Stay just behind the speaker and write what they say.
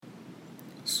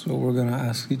So we're going to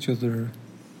ask each other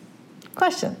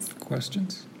questions.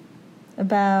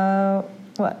 About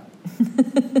what?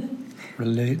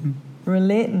 Relating.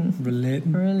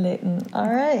 All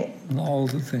right. And all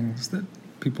the things that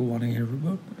people want to hear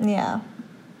about. Yeah.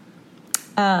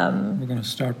 We're going to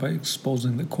start by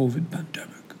exposing the COVID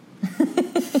pandemic.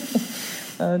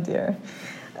 Oh, dear.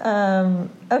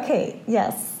 Okay,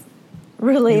 yes.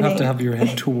 Relating. You have to have your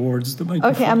head towards the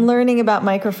microphone. Okay, I'm learning about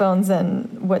microphones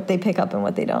and what they pick up and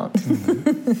what they don't.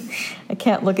 Mm-hmm. I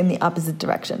can't look in the opposite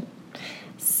direction.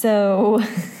 So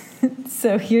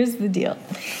here's the deal.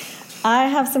 I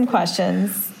have some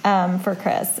questions for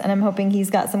Chris, and I'm hoping he's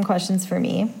got some questions for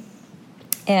me.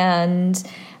 And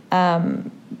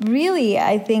really,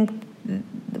 I think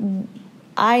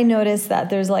I noticed that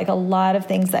there's like a lot of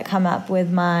things that come up with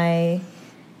my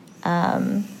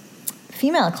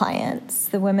female clients,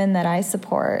 the women that I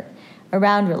support,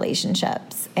 around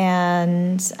relationships.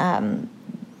 And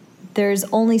there's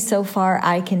only so far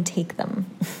I can take them.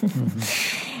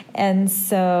 Mm-hmm. And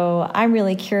so I'm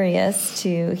really curious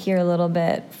to hear a little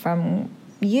bit from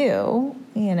you,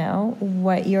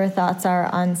 what your thoughts are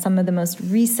on some of the most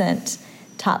recent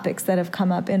topics that have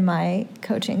come up in my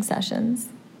coaching sessions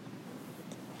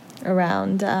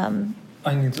around...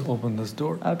 I need to open this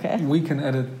door. Okay. We can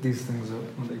edit these things out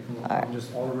when they come up. Right. I'm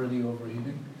just already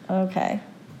overheating. Okay.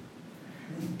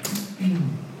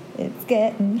 It's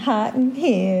getting hot in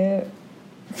here.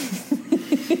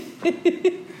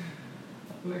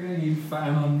 Like I need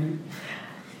fan on me.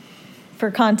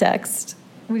 For context,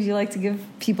 would you like to give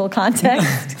people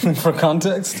context? For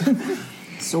context?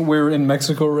 So we're in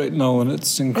Mexico right now, and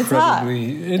it's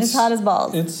incredibly... It's hot as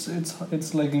balls.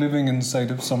 It's like living inside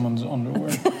of someone's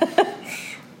underwear.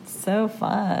 So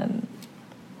fun.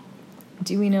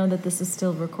 Do we know that this is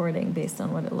still recording based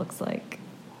on what it looks like?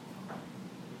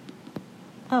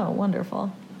 Oh,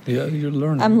 wonderful. Yeah, you're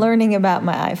learning. I'm learning about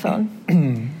my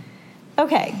iPhone.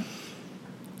 Okay.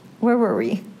 Where were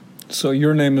we? So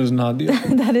your name is Nadia.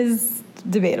 That is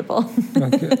debatable.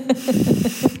 Okay.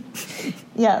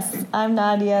 Yes, I'm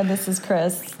Nadia. This is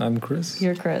Chris. I'm Chris.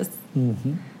 You're Chris.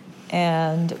 Mm-hmm.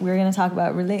 And we're going to talk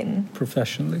about relating.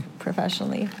 Professionally.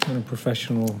 In a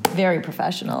professional... Very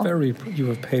professional. You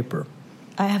have paper.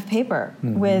 I have paper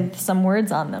with some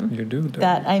words on them. You do.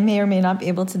 That I may or may not be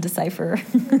able to decipher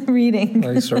reading.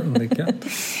 I certainly can.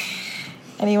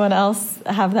 Anyone else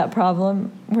have that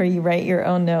problem where you write your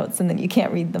own notes and then you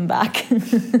can't read them back?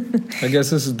 I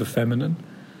guess this is the feminine.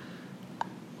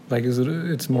 Like,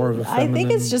 it's more of a feminine... I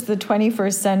think it's just the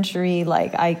 21st century,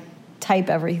 like, I type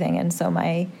everything, and so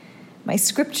my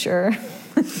scripture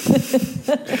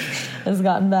has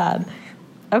gotten bad.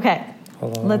 Okay,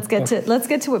 let's get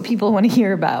to what people want to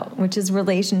hear about, which is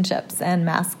relationships and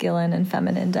masculine and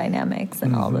feminine dynamics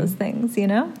and all those things,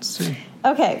 See.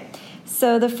 Okay.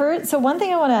 So one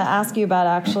thing I want to ask you about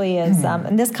actually is,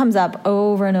 and this comes up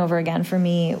over and over again for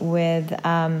me with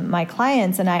my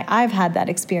clients, and I've had that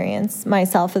experience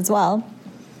myself as well,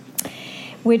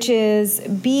 which is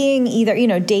being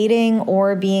either, dating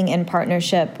or being in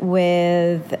partnership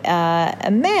with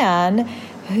a man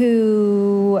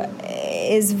who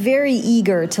is very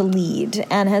eager to lead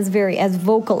and has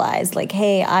vocalized, like,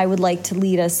 hey, I would like to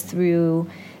lead us through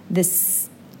this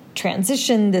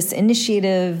transition, this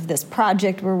initiative, this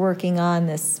project we're working on,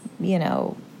 this,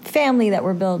 family that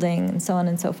we're building, and so on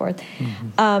and so forth.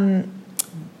 Mm-hmm.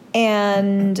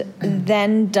 And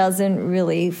then doesn't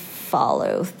really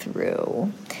follow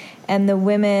through. And the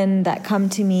women that come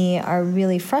to me are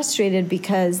really frustrated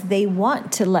because they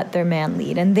want to let their man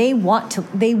lead, and they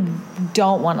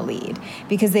don't want to lead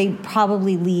because they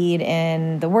probably lead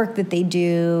in the work that they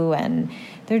do, and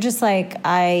they're just like,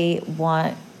 I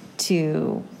want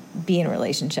to be in a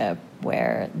relationship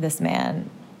where this man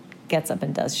gets up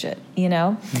and does shit,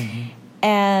 Mm-hmm.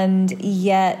 And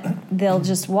yet they'll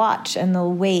just watch and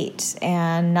they'll wait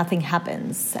and nothing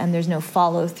happens and there's no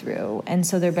follow through. And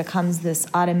so there becomes this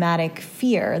automatic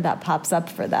fear that pops up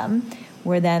for them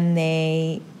where then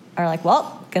they are like,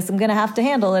 well, guess I'm going to have to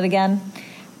handle it again.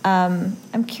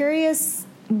 I'm curious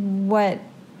what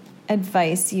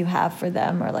advice you have for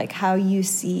them, or like how you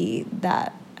see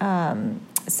that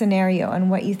scenario and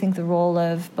what you think the role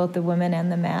of both the woman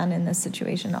and the man in this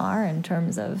situation are in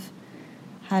terms of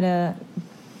how to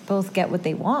both get what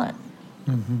they want.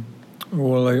 Mm-hmm.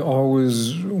 Well, I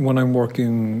always, when I'm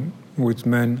working with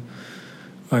men,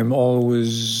 I'm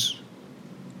always,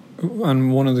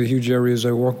 and one of the huge areas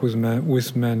I work with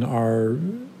men are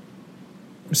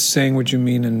saying what you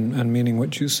mean and meaning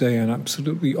what you say, and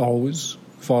absolutely always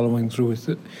following through with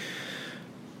it.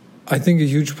 I think a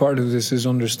huge part of this is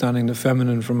understanding the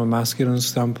feminine from a masculine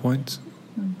standpoint.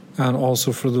 And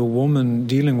also for the woman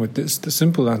dealing with this, the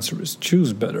simple answer is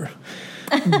choose better.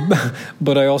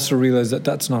 But I also realize that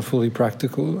that's not fully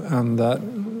practical, and that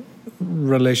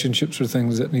relationships are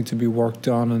things that need to be worked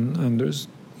on, and there's,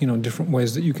 you know, different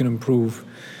ways that you can improve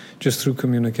just through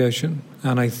communication.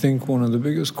 And I think one of the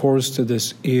biggest cores to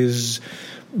this is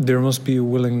there must be a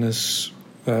willingness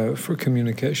for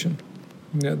communication.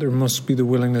 Yeah, there must be the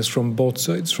willingness from both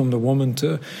sides, from the woman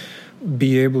to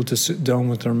be able to sit down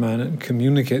with her man and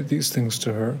communicate these things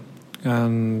to her,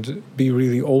 and be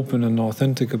really open and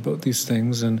authentic about these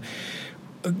things. And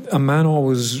a man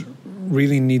always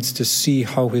really needs to see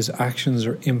how his actions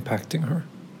are impacting her.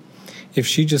 If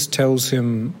she just tells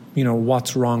him, you know,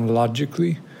 what's wrong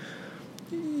logically,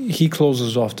 he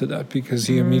closes off to that, because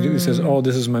he immediately says, oh,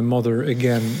 this is my mother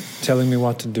again telling me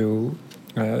what to do,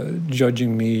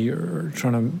 judging me or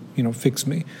trying to, you know, fix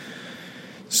me.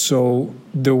 So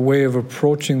the way of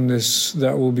approaching this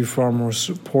that will be far more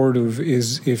supportive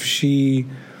is if she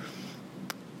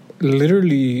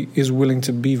literally is willing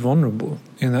to be vulnerable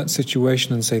in that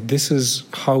situation and say, this is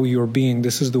how you're being,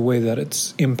 this is the way that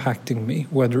it's impacting me,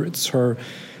 whether it's her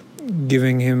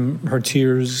giving him her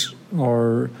tears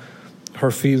or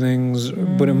her feelings,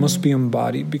 but it must be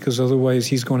embodied, because otherwise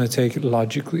he's going to take it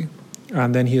logically,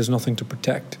 and then he has nothing to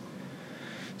protect.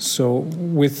 So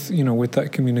with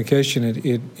that communication,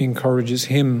 it encourages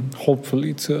him,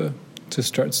 hopefully, to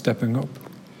start stepping up.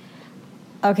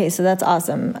 Okay, so that's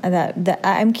awesome. That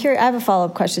I'm curious. I have a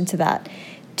follow-up question to that.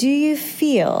 Do you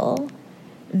feel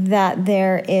that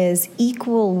there is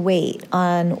equal weight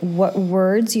on what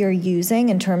words you're using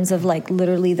in terms of, like,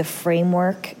 literally the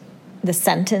framework, the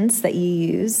sentence that you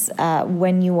use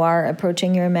when you are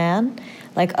approaching your man?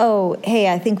 Like, oh, hey,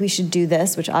 I think we should do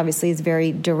this, which obviously is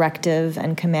very directive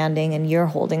and commanding, and you're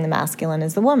holding the masculine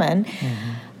as the woman,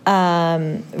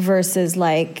 versus,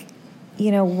 like,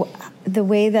 you know, the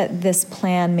way that this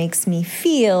plan makes me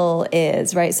feel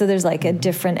is, right? So there's like a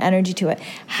different energy to it.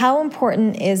 How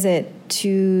important is it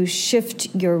to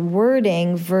shift your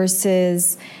wording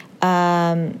versus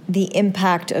the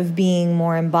impact of being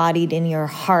more embodied in your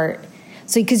heart?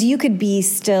 So, because you could be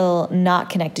still not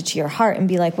connected to your heart and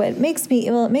be like, well, it makes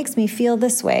me feel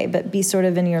this way, but be sort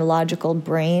of in your logical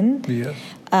brain. Yeah.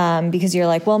 Because you're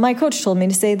like, well, my coach told me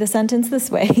to say the sentence this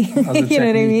way. You know what I mean?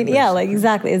 Basically. Yeah, like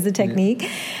exactly, as a technique.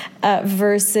 Yeah.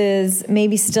 Versus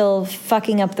maybe still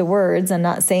fucking up the words and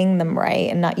not saying them right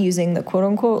and not using the quote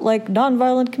unquote like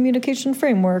nonviolent communication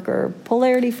framework or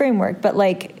polarity framework, but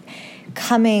like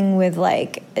coming with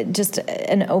like just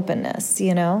an openness,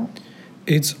 you know?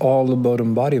 It's all about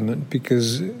embodiment,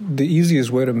 because the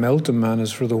easiest way to melt a man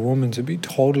is for the woman to be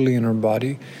totally in her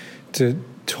body, to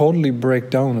totally break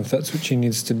down if that's what she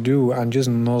needs to do, and just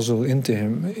nuzzle into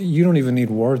him. You don't even need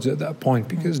words at that point,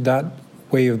 because that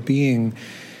way of being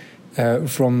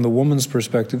from the woman's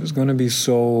perspective is going to be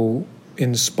so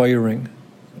inspiring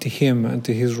to him and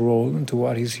to his role and to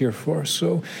what he's here for.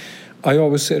 So I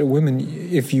always say to women,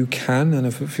 if you can and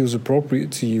if it feels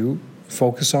appropriate to you,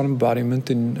 focus on embodiment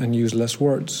and use less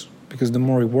words, because the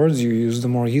more words you use, the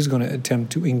more he's going to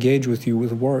attempt to engage with you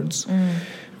with words,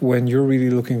 when you're really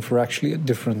looking for actually a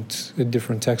different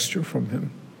texture from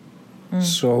him.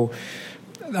 So,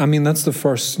 I mean, that's the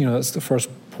first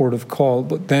port of call.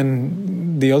 But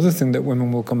then the other thing that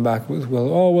women will come back with,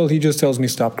 well, he just tells me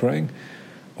stop crying,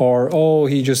 or oh,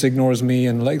 he just ignores me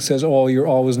and like says, oh, you're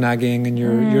always nagging and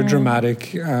you're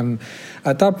dramatic, and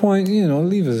at that point,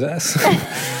 leave his ass.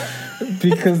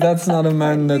 Because that's not a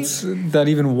man that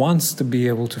even wants to be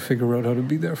able to figure out how to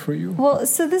be there for you. Well,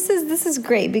 so this is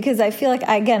great, because I feel like,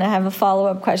 again, I have a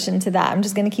follow-up question to that. I'm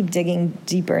just going to keep digging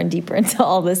deeper and deeper into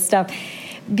all this stuff,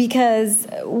 because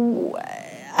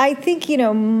I think,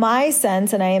 my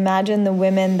sense, and I imagine the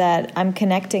women that I'm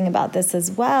connecting about this as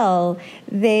well,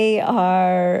 they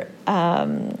are,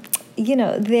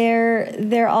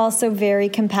 they're also very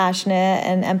compassionate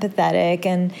and empathetic,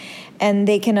 and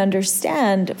they can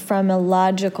understand from a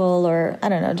logical or, I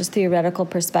don't know, just theoretical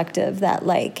perspective that,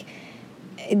 like,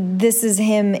 this is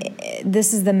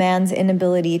the man's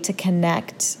inability to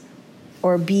connect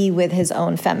or be with his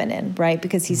own feminine, right?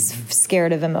 Because he's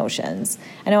scared of emotions.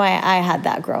 I know I had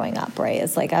that growing up, right?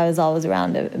 It's like I was always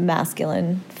around a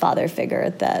masculine father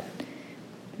figure that,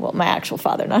 well, my actual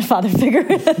father, not father figure,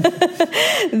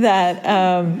 that,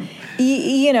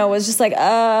 was just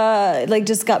like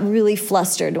just got really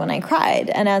flustered when I cried.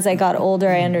 And as I got older,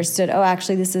 I understood, oh,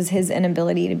 actually, this is his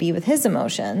inability to be with his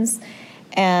emotions.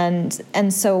 And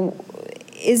so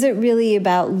is it really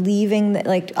about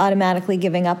automatically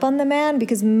giving up on the man?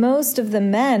 Because most of the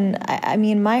men, I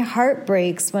mean, my heart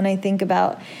breaks when I think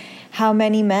about how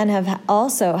many men have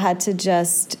also had to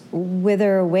just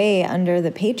wither away under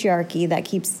the patriarchy that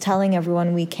keeps telling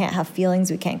everyone we can't have feelings,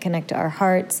 we can't connect to our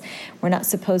hearts, we're not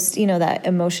supposed to, that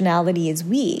emotionality is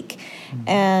weak.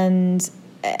 And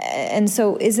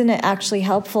so isn't it actually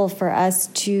helpful for us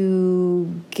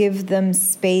to give them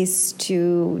space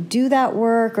to do that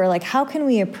work? Or like, how can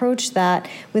we approach that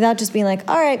without just being like,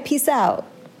 all right, peace out?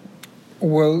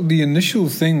 Well, the initial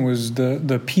thing was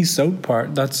the peace out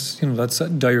part. That's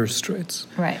at dire straits.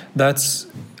 Right. That's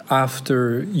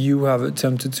after you have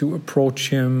attempted to approach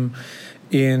him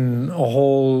in a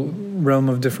whole realm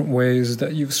of different ways,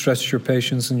 that you've stretched your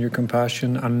patience and your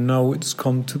compassion, and now it's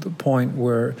come to the point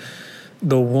where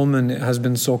the woman has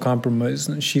been so compromised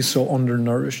and she's so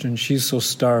undernourished and she's so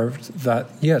starved that,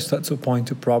 yes, that's a point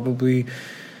to probably,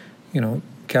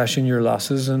 cash in your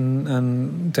losses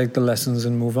and take the lessons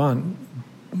and move on.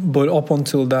 But up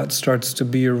until that starts to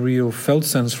be a real felt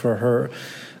sense for her,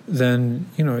 then,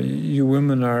 you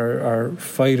women are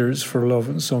fighters for love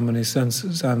in so many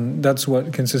senses. And that's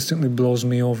what consistently blows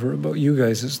me over about you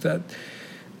guys, is that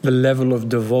the level of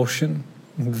devotion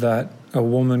that a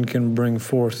woman can bring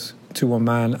forth to a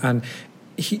man, and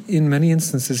he, in many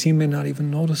instances, he may not even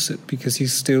notice it because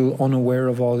he's still unaware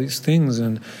of all these things,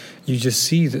 and you just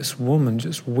see this woman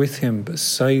just with him,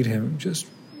 beside him, just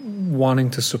wanting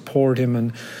to support him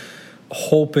and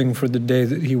hoping for the day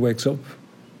that he wakes up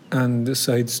and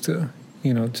decides to,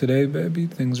 today, baby,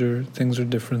 things are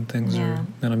different, and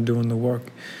I'm doing the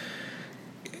work.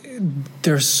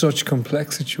 There's such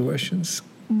complex situations.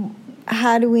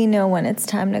 How do we know when it's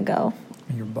time to go?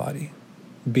 In your body.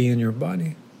 Be in your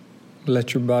body.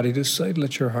 Let your body decide.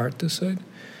 Let your heart decide.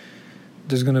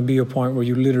 There's going to be a point where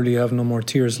you literally have no more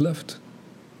tears left.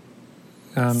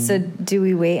 So do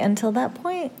we wait until that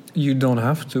point? You don't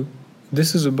have to.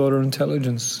 This is about our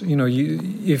intelligence.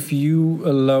 If you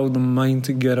allow the mind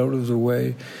to get out of the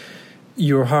way,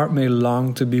 your heart may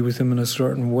long to be with him in a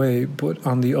certain way, but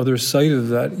on the other side of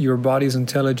that, your body's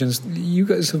intelligence, you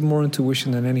guys have more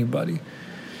intuition than anybody.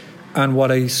 And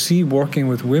what I see working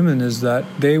with women is that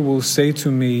they will say to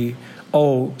me,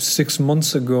 6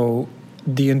 months ago,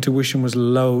 the intuition was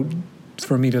loud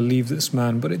for me to leave this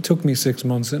man, but it took me 6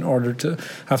 months in order to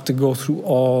have to go through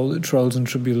all the trials and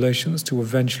tribulations to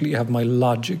eventually have my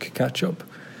logic catch up.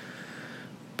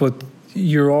 But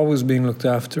you're always being looked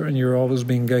after and you're always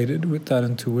being guided with that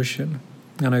intuition.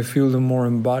 And I feel the more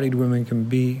embodied women can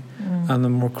be and the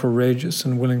more courageous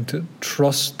and willing to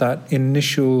trust that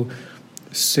initial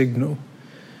signal,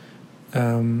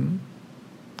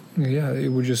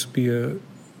 it would just be a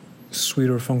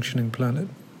sweeter functioning planet,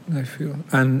 I feel.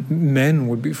 And men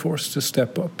would be forced to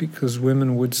step up because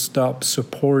women would stop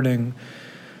supporting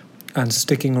and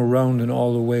sticking around in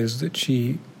all the ways that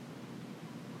she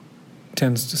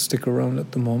tends to stick around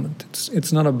at the moment.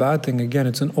 It's not a bad thing. Again,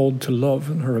 it's an ode to love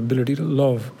and her ability to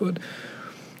love,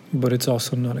 but it's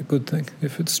also not a good thing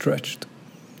if it's stretched.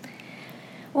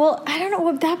 Well, I don't know.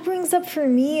 What that brings up for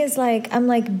me is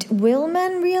will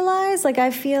men realize?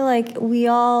 I feel like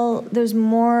there's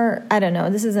more, I don't know,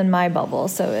 this is in my bubble,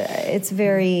 so it's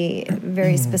very,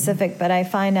 very specific, but I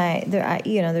find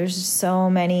there's so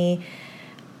many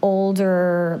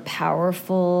older,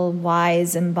 powerful,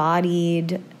 wise,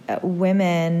 embodied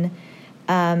women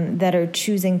that are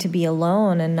choosing to be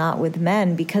alone and not with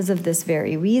men because of this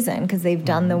very reason, because they've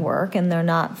done the work and they're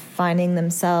not finding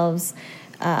themselves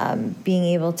being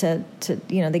able to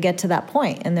they get to that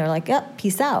point and they're like, yep,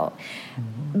 peace out.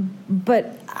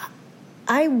 But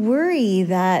I worry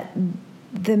that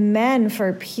the men, for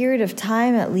a period of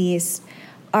time at least,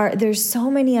 there's so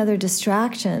many other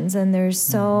distractions, and there's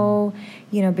so,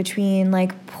 between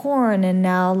porn and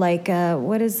now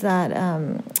what is that,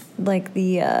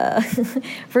 the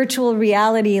virtual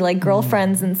reality,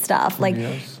 girlfriends and stuff,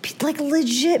 yes.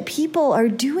 Legit people are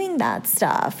doing that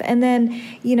stuff. And then,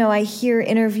 I hear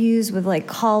interviews with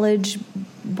college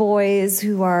boys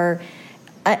who are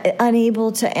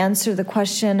unable to answer the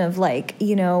question of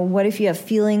what if you have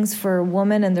feelings for a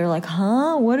woman, and they're like,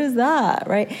 huh, what is that,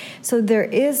 right? So there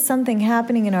is something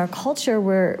happening in our culture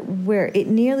where it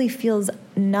nearly feels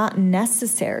not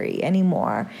necessary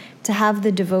anymore to have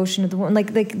the devotion of the woman.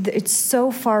 It's so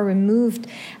far removed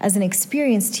as an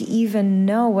experience to even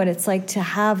know what it's like to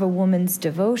have a woman's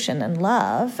devotion and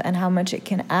love, and how much it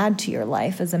can add to your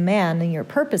life as a man and your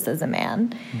purpose as a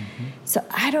man. So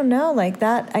I don't know,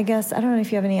 that, I guess, I don't know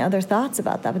if you have any other thoughts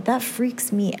about that, but that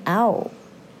freaks me out.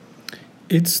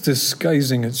 It's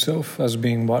disguising itself as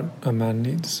being what a man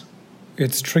needs.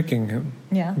 It's tricking him.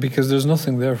 Yeah. Because there's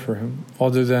nothing there for him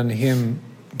other than him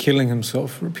killing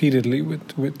himself repeatedly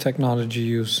with technology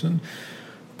use and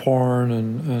porn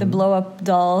and the blow up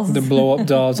dolls. The blow up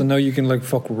dolls, and now you can like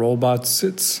fuck robots.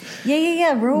 It's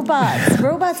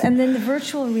robots, and then the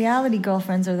virtual reality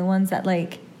girlfriends are the ones that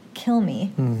like kill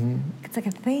me. Mm-hmm. It's like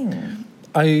a thing.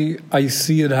 I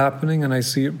see it happening and I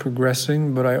see it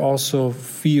progressing, but I also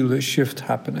feel a shift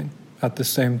happening at the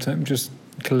same time, just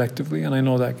collectively. And I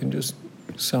know that can just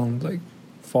sound like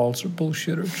false or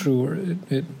bullshit or true, or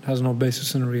it has no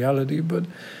basis in reality, but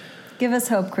give us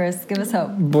hope, Chris. Give us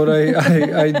hope. But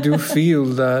I do feel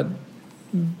that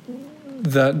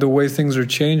the way things are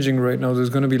changing right now, there's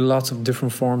going to be lots of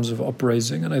different forms of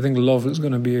upraising, and I think love is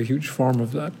going to be a huge form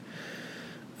of that.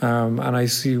 And I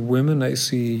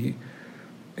see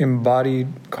embodied,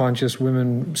 conscious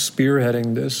women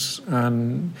spearheading this,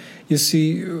 and you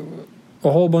see a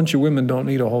whole bunch of women don't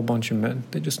need a whole bunch of men.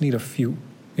 They just need a few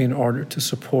in order to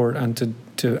support and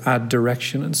to add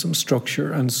direction and some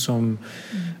structure and some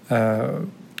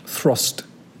thrust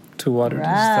to what it is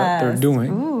that they're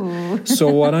doing. Ooh. So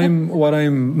what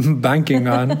I'm banking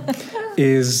on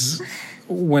is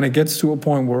when it gets to a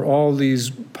point where all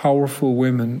these powerful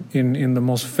women in the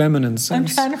most feminine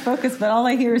sense. I'm trying to focus, but all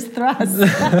I hear is thrust.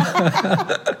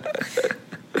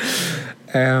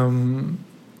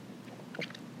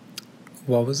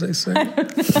 What was I saying?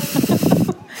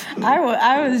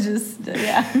 I was just,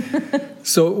 yeah.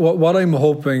 So what I'm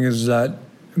hoping is that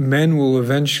men who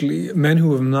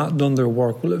have not done their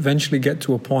work will eventually get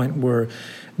to a point where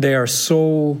they are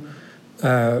so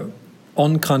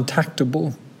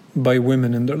uncontactable by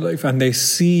women in their life, and they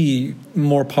see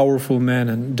more powerful men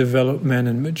and developed men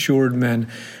and matured men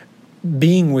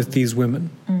being with these women,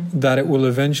 that it will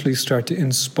eventually start to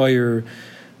inspire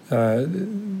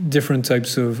different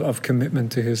types of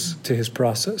commitment to his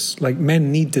process. Like,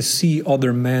 men need to see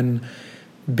other men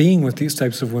being with these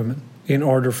types of women in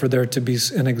order for there to be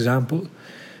an example.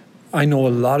 I know a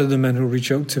lot of the men who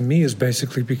reach out to me is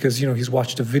basically because, he's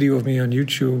watched a video of me on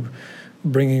YouTube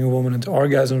bringing a woman into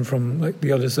orgasm from like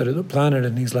the other side of the planet,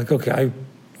 and he's like, okay,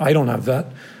 I don't have that.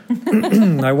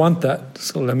 I want that,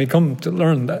 so let me come to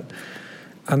learn that.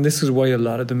 And this is why a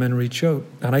lot of the men reach out,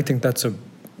 and I think that's a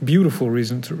beautiful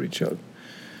reason to reach out.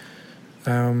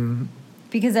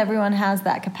 Because everyone has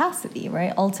that capacity,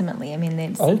 right? Ultimately, I mean,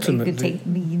 it could take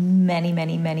many,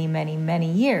 many, many, many,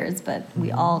 many years, but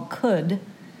we all could,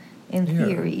 in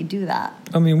theory, do that.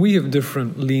 I mean, we have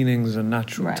different leanings and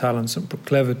natural talents and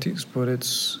proclivities, but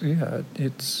it's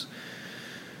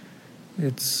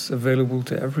available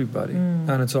to everybody,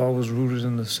 and it's always rooted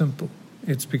in the simple.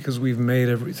 It's because we've made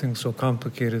everything so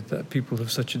complicated that people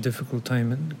have such a difficult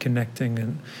time in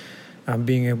connecting and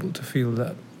being able to feel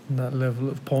that level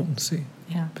of potency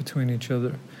between each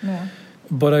other. Yeah.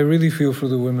 But I really feel for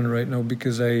the women right now,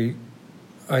 because I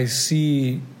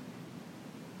see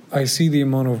the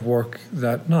amount of work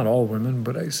that, not all women,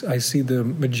 but I see the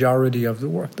majority of the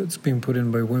work that's being put in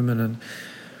by women. And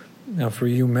now for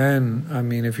you men, I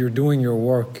mean, if you're doing your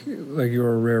work, like,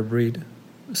 you're a rare breed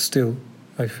still,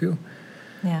 I feel.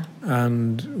 Yeah.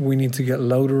 And we need to get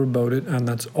louder about it. And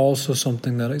that's also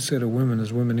something that I say to women,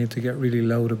 is women need to get really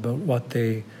loud about what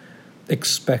they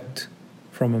expect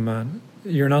from a man.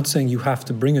 You're not saying you have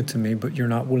to bring it to me, but you're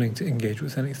not willing to engage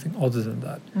with anything other than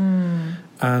that.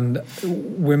 And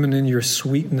women, in your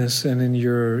sweetness and in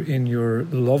your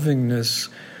lovingness,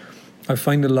 I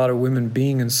find a lot of women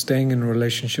being and staying in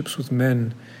relationships with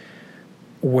men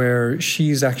where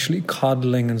she's actually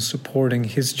coddling and supporting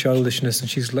his childishness, and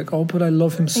she's like, oh, but I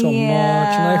love him so much,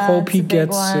 and I hope he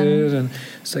gets it. And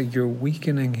it's like, you're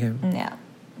weakening him.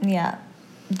 Yeah,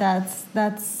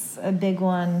 that's a big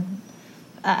one.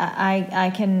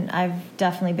 I've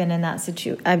definitely been in that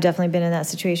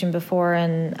situation before,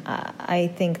 and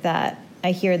I think that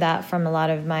I hear that from a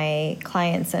lot of my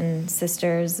clients and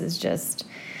sisters, is just,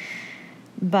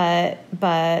 but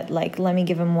like, let me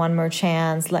give him one more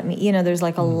chance. Let me, there's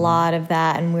like a lot of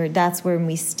that, and that's where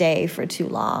we stay for too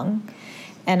long.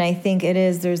 And I think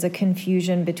there's a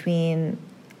confusion between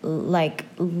like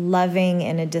loving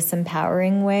in a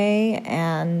disempowering way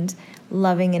and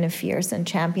loving in a fierce and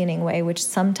championing way, which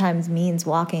sometimes means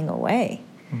walking away.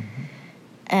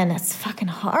 And it's fucking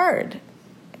hard.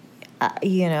 I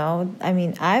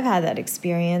mean, I've had that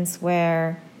experience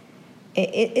where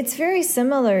it's very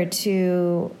similar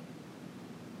to,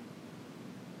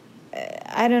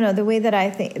 I don't know, the way that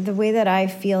I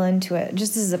feel into it,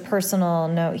 just as a personal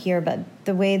note here, but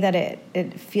the way that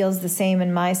it feels the same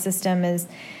in my system is,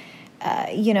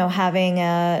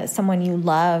 having someone you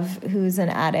love who's an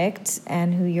addict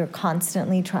and who you're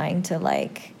constantly trying to,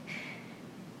 like,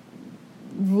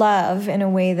 love in a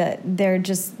way that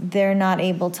they're not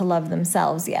able to love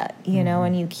themselves yet, you know,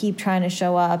 and you keep trying to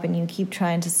show up and you keep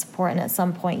trying to support, and at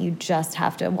some point you just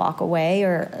have to walk away,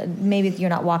 or maybe you're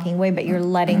not walking away, but you're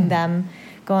letting them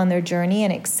go on their journey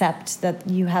and accept that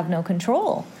you have no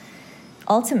control.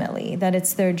 Ultimately, that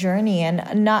it's their journey, and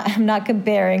I'm not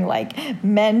comparing like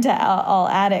men to all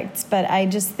addicts, but I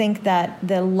just think that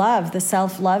the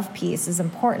self-love piece is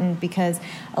important, because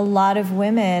a lot of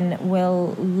women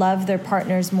will love their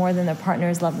partners more than their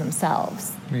partners love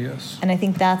themselves. Yes. And I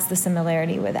think that's the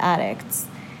similarity with addicts.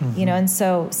 You know, and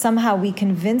so somehow we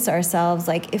convince ourselves,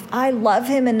 like, if I love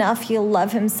him enough, he'll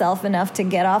love himself enough to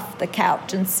get off the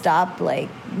couch and stop, like,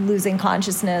 losing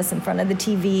consciousness in front of the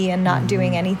TV and not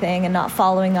doing anything and not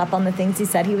following up on the things he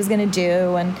said he was going to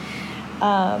do. And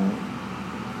I'm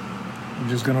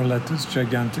just going to let this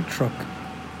gigantic truck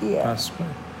pass by.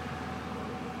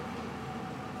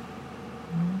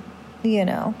 You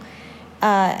know.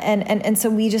 And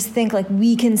so we just think like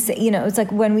we can say, you know, it's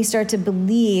like when we start to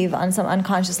believe on some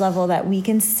unconscious level that we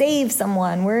can save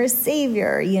someone, we're a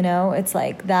savior, you know, it's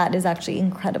like that is actually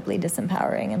incredibly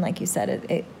disempowering. And like you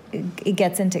said, it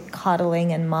gets into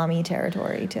coddling and mommy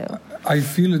territory too. I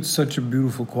feel it's such a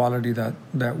beautiful quality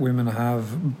that women have,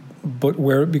 but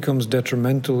where it becomes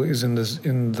detrimental is in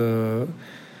the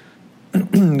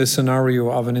the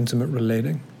scenario of an intimate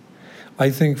relating. I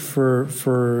think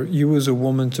for you as a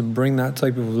woman to bring that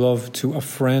type of love to a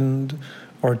friend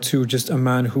or to just a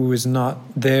man who is not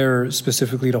there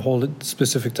specifically to hold a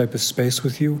specific type of space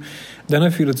with you, then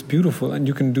I feel it's beautiful, and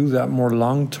you can do that more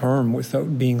long term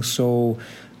without being so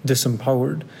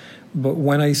disempowered. But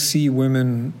when I see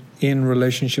women in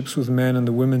relationships with men and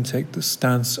the women take the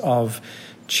stance of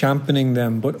championing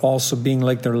them, but also being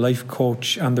like their life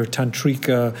coach and their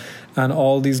tantrika and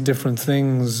all these different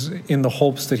things in the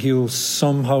hopes that he'll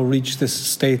somehow reach this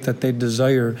state that they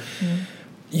desire.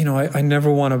 You know, I never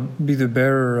want to be the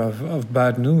bearer of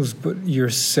bad news, but you're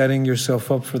setting yourself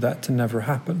up for that to never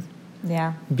happen.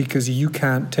 Yeah. Because you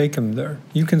can't take him there.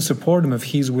 You can support him if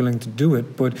he's willing to do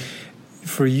it, but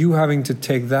for you having to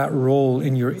take that role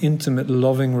in your intimate,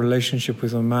 loving relationship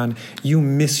with a man, you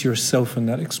miss yourself in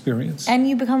that experience. And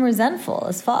you become resentful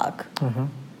as fuck,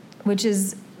 which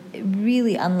is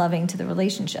really unloving to the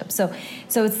relationship. So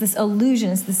it's this illusion,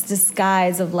 it's this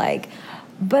disguise of like,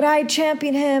 but I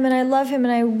champion him and I love him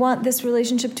and I want this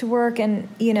relationship to work, and,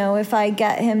 you know, if I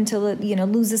get him to, you know,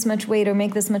 lose this much weight or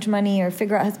make this much money or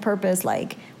figure out his purpose,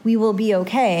 like, we will be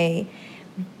okay.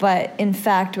 But in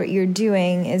fact, what you're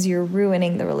doing is you're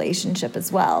ruining the relationship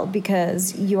as well,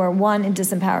 because you are, one,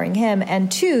 disempowering him,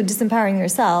 and two, disempowering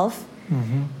yourself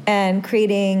and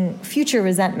creating future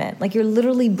resentment. Like, you're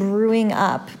literally brewing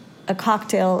up a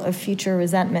cocktail of future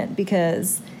resentment,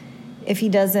 because if he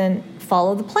doesn't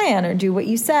follow the plan or do what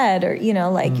you said, or, you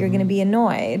know, like, you're going to be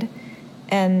annoyed.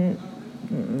 And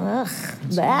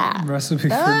that recipe for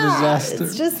disaster.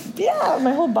 It's just,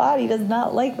 my whole body does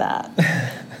not like that.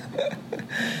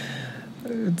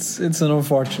 It's an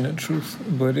unfortunate truth,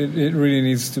 but it really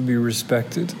needs to be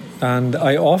respected. And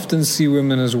I often see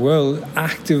women as well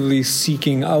actively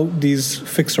seeking out these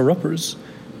fixer-uppers,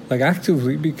 like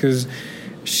actively, because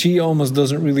she almost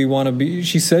doesn't really want to be.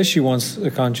 She says she wants a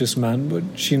conscious man, but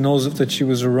she knows if that she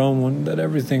was around one, that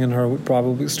everything in her would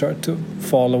probably start to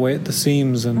fall away at the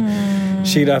seams, and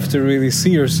she'd have to really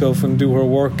see herself and do her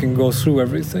work and go through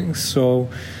everything. So,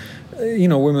 you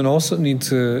know, women also need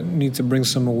to bring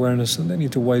some awareness, and they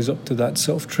need to wise up to that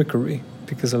self-trickery,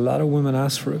 because a lot of women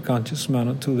ask for a conscious man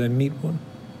until they meet one.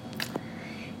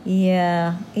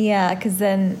 Yeah, because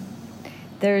then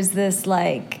there's this,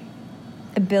 like,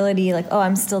 ability, like, oh,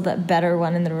 I'm still that better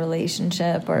one in the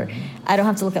relationship, or I don't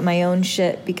have to look at my own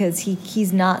shit because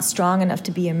he's not strong enough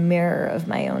to be a mirror of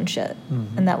my own shit,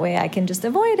 and that way I can just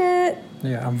avoid it.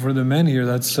 Yeah, and for the men here,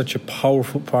 that's such a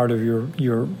powerful part of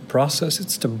your process.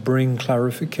 It's to bring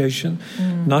clarification,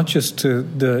 not just to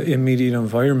the immediate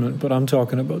environment, but I'm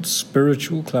talking about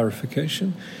spiritual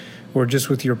clarification, where just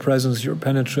with your presence, you're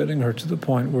penetrating her to the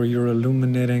point where you're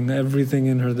illuminating everything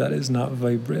in her that is not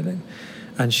vibrating.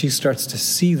 And she starts to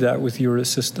see that with your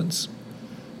assistance.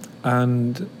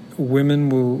 And women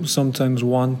will sometimes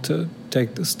want to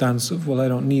take the stance of, well, I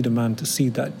don't need a man to see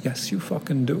that. Yes, you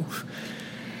fucking do.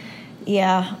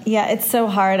 Yeah, it's so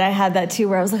hard. I had that too,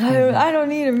 where I was like, I don't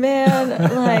need a man.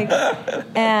 Like,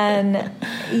 and,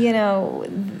 you know,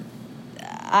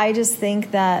 I just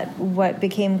think that what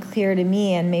became clear to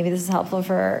me, and maybe this is helpful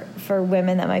for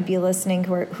women that might be listening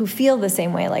who feel the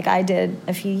same way like I did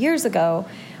a few years ago,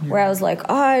 where I was like,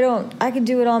 I can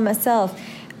do it all myself.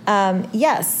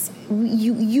 Yes,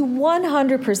 you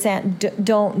 100%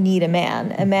 don't need a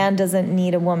man. A man doesn't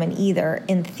need a woman either,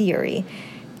 in theory.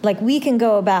 Like, we can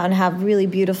go about and have really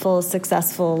beautiful,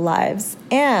 successful lives.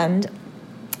 And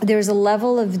there's a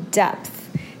level of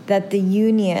depth that the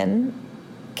union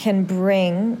can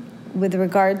bring with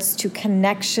regards to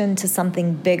connection to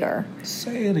something bigger.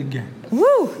 Say it again.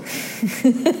 Woo!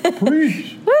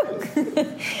 Preach.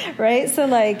 Woo! Right? So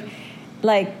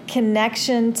like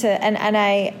connection to, and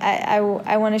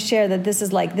I want to share that this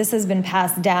has been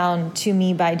passed down to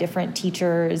me by different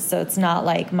teachers, so it's not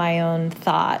like my own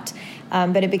thought.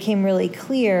 But it became really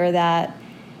clear that,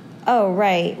 oh,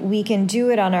 right, we can do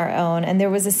it on our own. And there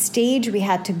was a stage we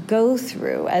had to go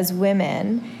through as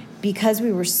women because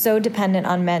we were so dependent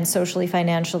on men socially,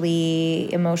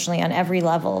 financially, emotionally, on every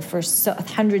level for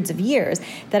hundreds of years,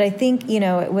 that I think,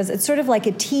 it's sort of like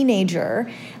a teenager,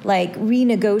 like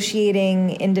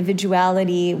renegotiating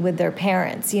individuality with their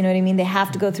parents. You know what I mean? They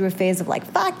have to go through a phase of like,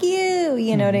 fuck you,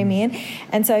 you know what I mean?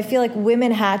 And so I feel like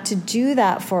women had to do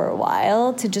that for a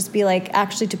while, to just be like,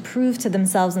 actually to prove to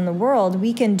themselves in the world,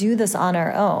 we can do this on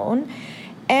our own.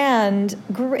 And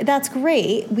that's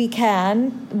great. We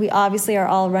obviously are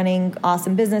all running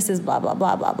awesome businesses, blah, blah,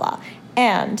 blah, blah, blah.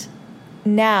 And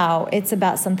now it's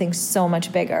about something so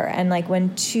much bigger. And like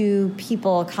when two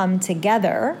people come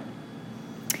together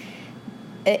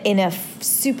in a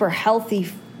super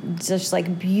healthy, just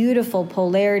like beautiful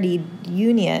polarity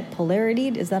union. Polarity,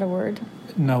 is that a word?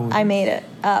 No. I made it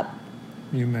up.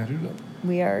 You made it up.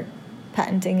 We are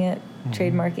patenting it.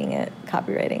 Trademarking it,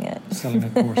 copywriting it, selling a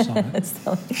course on it.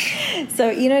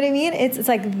 So you know what I mean? It's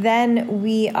like then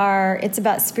it's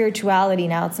about spirituality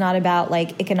now. It's not about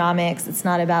like economics. It's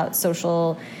not about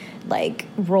social like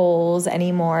roles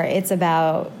anymore. It's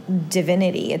about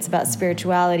divinity. It's about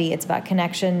spirituality. It's about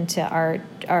connection to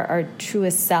our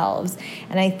truest selves.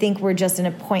 And I think we're just in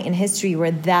a point in history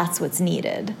where that's what's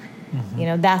needed.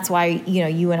 That's why,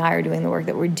 you and I are doing the work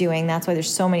that we're doing. That's why there's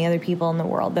so many other people in the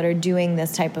world that are doing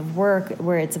this type of work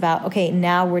where it's about, okay,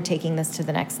 now we're taking this to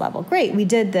the next level. Great, we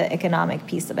did the economic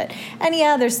piece of it. And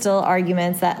yeah, there's still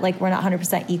arguments that like we're not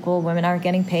 100% equal. Women aren't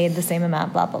getting paid the same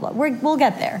amount, blah, blah, blah. We'll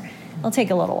get there. It'll take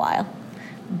a little while.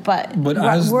 But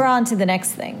we're on to the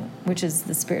next thing, which is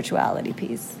the spirituality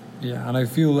piece. Yeah, and I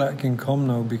feel that can come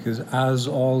now because as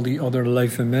all the other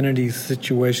life amenities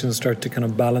situations start to kind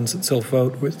of balance itself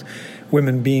out with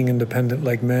women being independent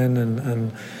like men,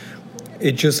 and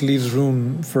it just leaves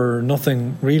room for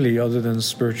nothing really other than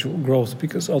spiritual growth,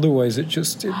 because otherwise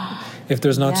if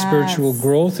there's not spiritual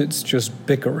growth, it's just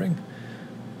bickering.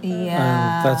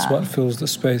 Yeah. And that's what fills the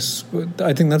space. But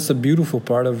I think that's the beautiful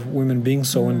part of women being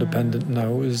so independent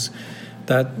now, is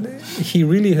that he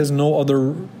really has no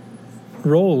other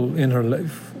role in her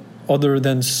life other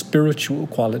than spiritual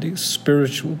qualities,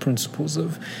 spiritual principles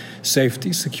of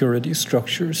safety, security,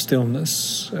 structure,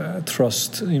 stillness,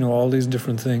 trust, all these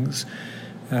different things.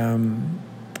 And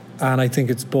I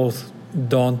think it's both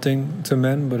daunting to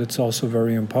men, but it's also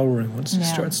very empowering once he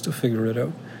starts to figure it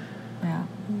out.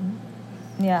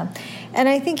 Yeah. And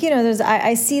I think,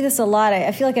 I see this a lot.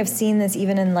 I feel like I've seen this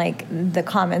even in like the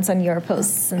comments on your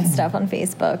posts and stuff on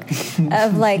Facebook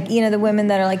of like, the women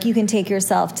that are like, you can take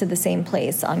yourself to the same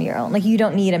place on your own. Like, you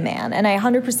don't need a man. And I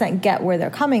 100% get where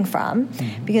they're coming from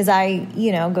because I,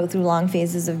 go through long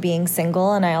phases of being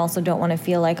single, and I also don't want to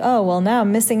feel like, oh, well, now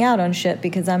I'm missing out on shit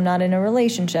because I'm not in a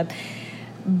relationship.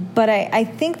 But I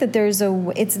think that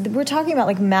we're talking about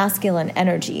like masculine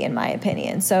energy, in my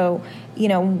opinion. So,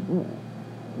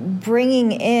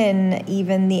 bringing in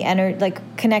even the energy,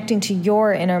 like connecting to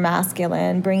your inner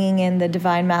masculine, bringing in the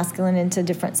divine masculine into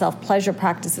different self-pleasure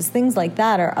practices, things like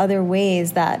that are other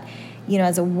ways that,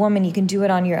 as a woman, you can do it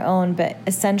on your own, but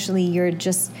essentially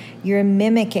you're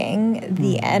mimicking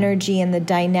the energy and the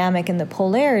dynamic and the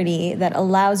polarity that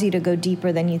allows you to go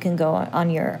deeper than you can go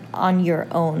on your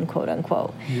own, quote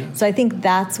unquote. Yeah. So I think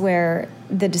that's where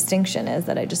the distinction is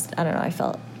that I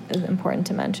felt is important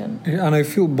to mention. Yeah, and I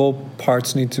feel both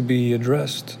parts need to be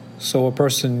addressed. So a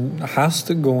person has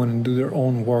to go in and do their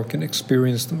own work and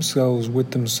experience themselves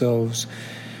with themselves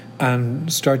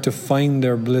and start to find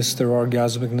their bliss, their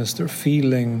orgasmicness, their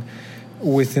feeling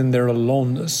within their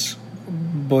aloneness.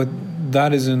 But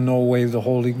that is in no way the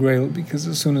holy grail, because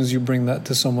as soon as you bring that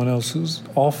to someone else who's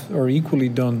off or equally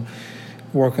done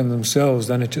work on themselves,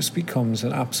 then it just becomes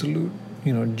an absolute,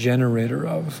 generator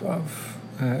of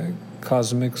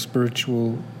cosmic,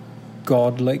 spiritual,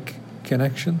 God-like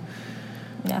connection.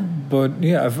 Yeah. But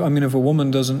yeah, if a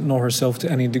woman doesn't know herself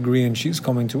to any degree and she's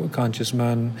coming to a conscious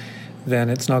man,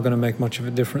 then it's not going to make much of a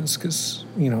difference, because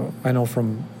I know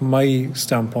from my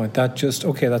standpoint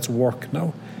that's work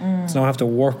now. So now I have to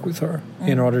work with her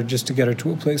in order just to get her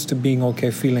to a place to being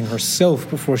okay feeling herself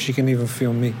before she can even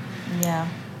feel me. Yeah.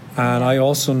 And I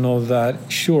also know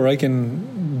that, sure, I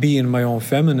can be in my own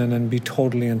feminine and be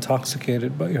totally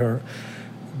intoxicated by her,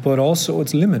 but also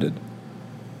it's limited.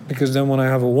 Because then when I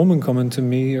have a woman come into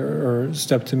me or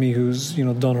step to me who's,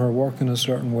 done her work in a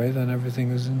certain way, then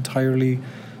everything is entirely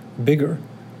bigger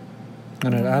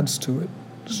and it adds to it.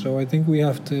 So I think we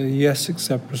have to, yes,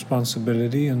 accept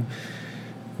responsibility, and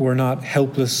we're not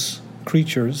helpless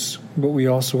creatures, but we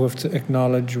also have to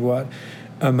acknowledge what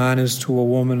a man is to a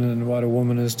woman and what a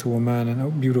woman is to a man, and how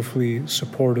beautifully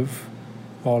supportive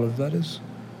all of that is.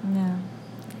 Yeah.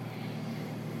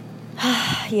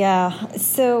 Yeah.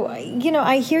 So,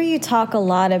 I hear you talk a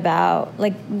lot about,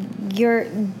 like,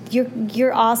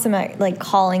 you're awesome at, like,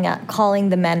 calling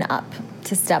the men up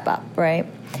to step up, right?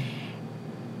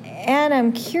 And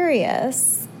I'm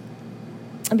curious,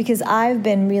 because I've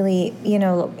been really,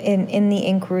 in the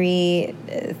inquiry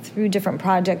through different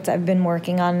projects I've been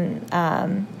working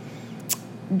on,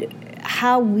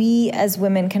 how we as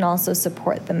women can also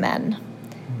support the men.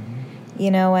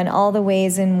 And all the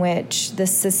ways in which the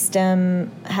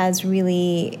system has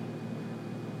really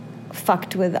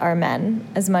fucked with our men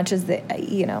as much as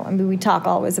we talk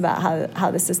always about how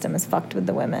the system has fucked with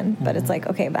the women, but it's like,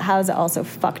 okay, but how has it also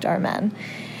fucked our men?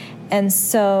 And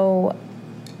so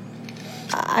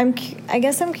I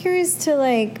guess I'm curious to,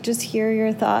 like, just hear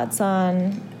your thoughts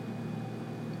on,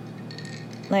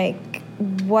 like,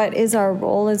 what is our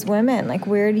role as women? Like,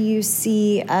 where do you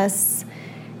see us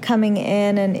coming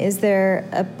in, and is there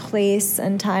a place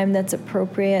and time that's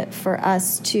appropriate for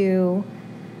us to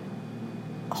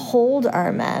hold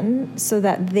our men so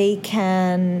that they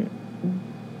can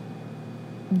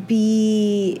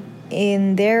be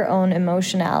in their own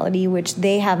emotionality, which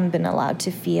they haven't been allowed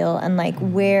to feel, and, like,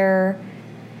 where's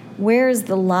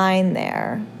the line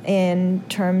there in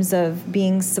terms of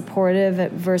being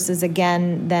supportive versus,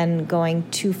 again, then going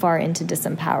too far into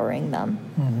disempowering them?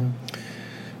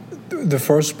 The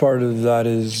first part of that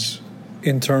is,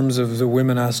 in terms of the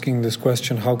women asking this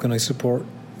question, how can I support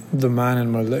the man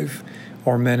in my life,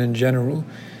 or men in general?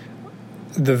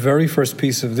 The very first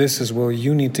piece of this is, well,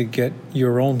 you need to get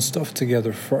your own stuff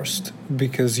together first,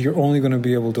 because you're only going to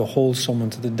be able to hold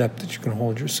someone to the depth that you can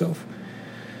hold yourself.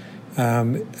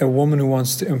 A woman who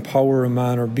wants to empower a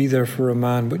man or be there for a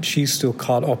man, but she's still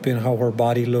caught up in how her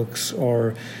body looks,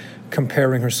 or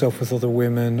comparing herself with other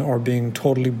women, or being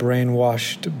totally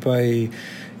brainwashed by,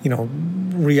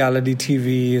 reality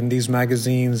TV and these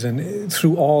magazines, and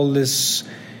through all this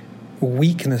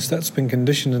weakness that's been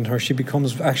conditioned in her, she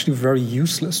becomes actually very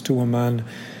useless to a man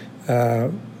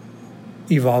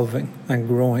evolving and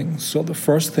growing. So the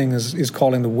first thing is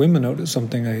calling the women out is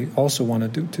something I also want to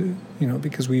do too,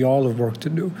 because we all have work to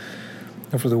do.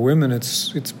 And for the women,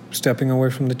 it's stepping away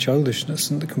from the childishness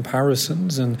and the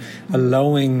comparisons, and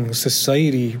allowing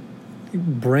society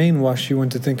brainwash you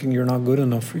into thinking you're not good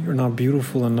enough, or you're not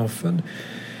beautiful enough, and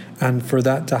for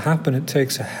that to happen, it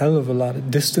takes a hell of a lot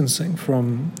of distancing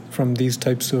from these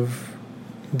types of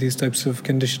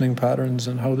conditioning patterns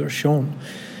and how they're shown.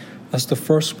 That's the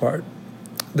first part.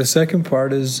 The second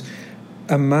part is,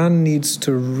 a man needs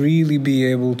to really be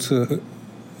able to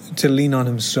lean on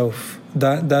himself.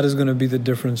 That is going to be the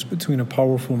difference between a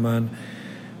powerful man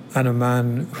and a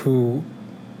man who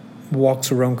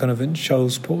walks around kind of in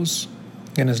child's pose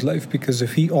in his life. Because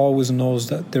if he always knows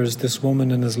that there's this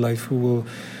woman in his life who will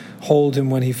hold him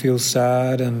when he feels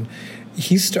sad, and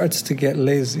he starts to get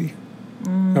lazy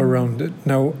around it.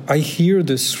 Now, I hear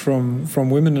this from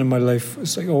women in my life.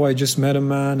 It's like, oh, I just met a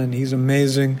man and he's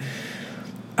amazing.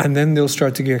 And then they'll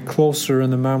start to get closer,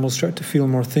 and the man will start to feel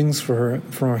more things for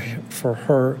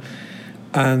her.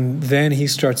 And then he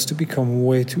starts to become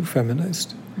way too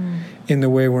feminized in the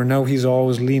way where now he's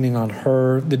always leaning on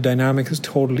her. The dynamic has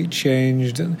totally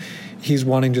changed, and he's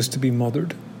wanting just to be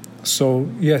mothered. So,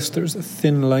 yes, there's a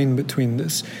thin line between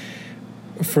this.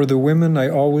 For the women, I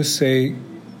always say,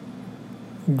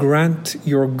 grant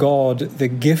your God the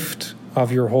gift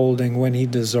of your holding when he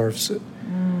deserves it.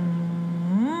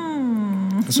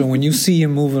 So when you see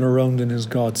him moving around in his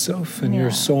God self, and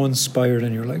you're so inspired,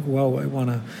 and you're like, wow, I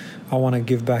want to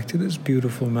give back to this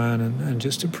beautiful man, and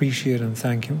just appreciate and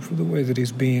thank him for the way that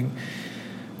he's being,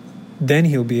 then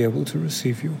he'll be able to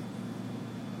receive you.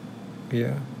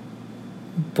 Yeah.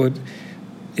 But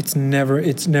it's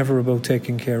never about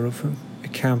taking care of him.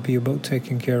 It can't be about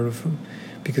taking care of him,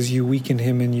 because you weaken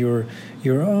him in your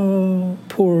oh,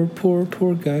 poor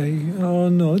guy. Oh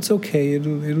no, it's okay.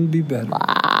 It'll be better.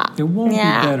 It won't be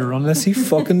better unless he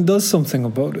fucking does something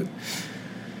about it.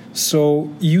 So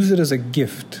use it as a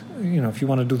gift. if you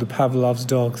want to do the Pavlov's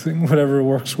dog thing, whatever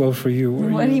works well for you.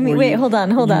 What do you mean? Wait, hold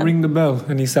on. You ring the bell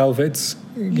and he salvates.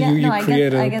 You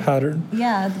create a pattern.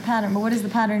 Yeah, the pattern. But what is the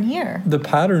pattern here? The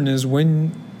pattern is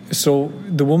so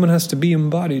the woman has to be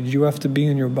embodied. You have to be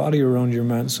in your body around your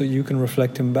man so you can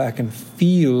reflect him back and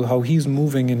feel how he's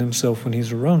moving in himself when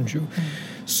he's around you.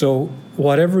 So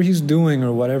whatever he's doing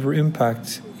or whatever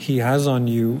impact he has on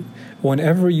you,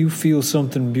 whenever you feel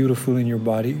something beautiful in your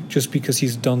body, just because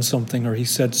he's done something or he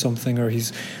said something or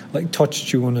he's like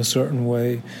touched you in a certain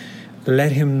way,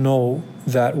 let him know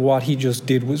that what he just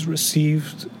did was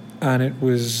received and it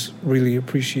was really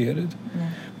appreciated. Yeah.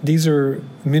 These are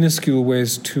minuscule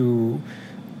ways to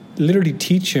literally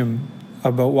teach him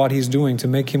about what he's doing, to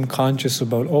make him conscious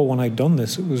about, when I done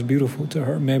this, it was beautiful to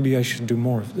her. Maybe I should do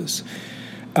more of this.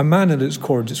 A man at his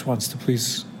core just wants to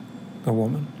please a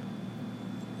woman.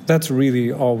 That's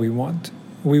really all we want.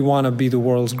 We want to be the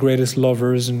world's greatest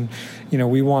lovers, and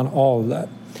we want all that.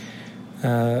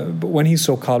 But when he's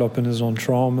so caught up in his own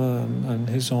trauma and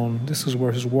his own, this is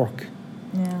where his work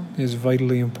is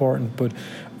vitally important. But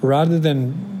rather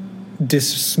than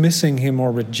dismissing him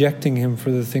or rejecting him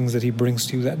for the things that he brings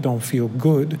to you that don't feel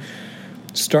good,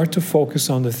 start to focus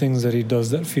on the things that he does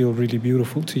that feel really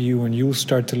beautiful to you, and you'll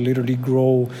start to literally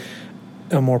grow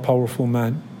a more powerful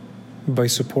man by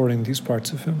supporting these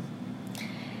parts of him.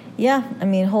 Yeah, I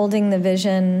mean, holding the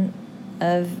vision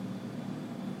of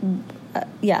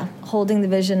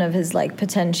his like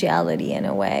potentiality in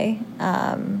a way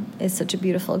is such a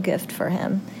beautiful gift for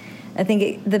him. I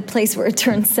think the place where it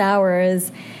turns sour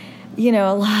is,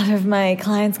 a lot of my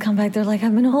clients come back, they're like,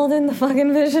 I've been holding the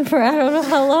fucking vision for I don't know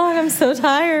how long, I'm so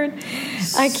tired.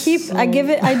 I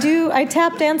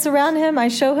tap dance around him, I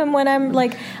show him when I'm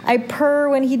like, I purr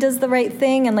when he does the right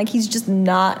thing, and like he's just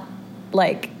not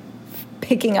like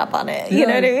picking up on it. You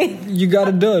know what I mean? You got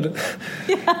a dud.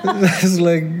 It's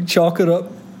like, chalk it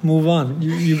up, move on.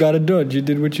 You got a dud. You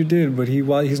did what you did, but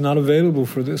he's not available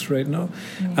for this right now.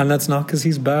 Yeah. And that's not because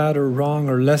he's bad or wrong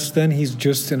or less than. He's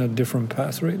just in a different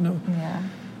path right now. Yeah.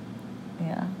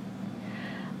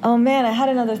 Oh, man, I had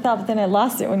another thought, but then I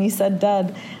lost it when you said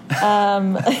dud.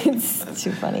 It's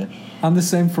too funny. And the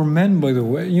same for men, by the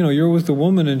way. You're with a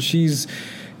woman and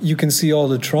you can see all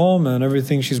the trauma and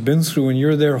everything she's been through, and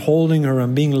you're there holding her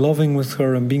and being loving with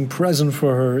her and being present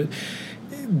for her.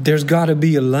 There's got to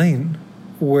be a line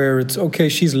where it's, okay,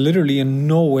 she's literally in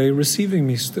no way receiving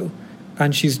me still.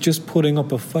 And she's just putting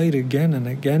up a fight again and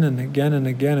again and again and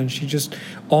again, and she just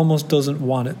almost doesn't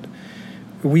want it.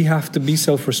 We have to be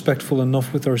self-respectful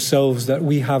enough with ourselves that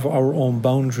we have our own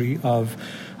boundary of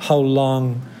how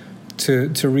long to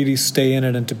really stay in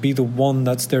it and to be the one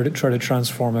that's there to try to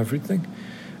transform everything.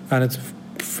 And it's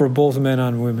for both men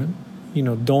and women.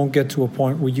 Don't get to a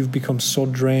point where you've become so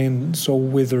drained and so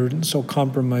withered and so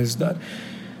compromised that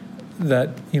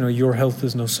your health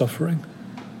is now suffering.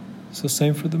 So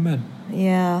same for the men.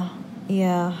 Yeah.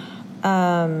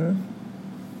 I'm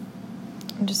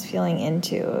just feeling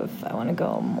into if I want to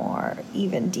go more,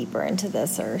 even deeper into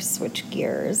this or switch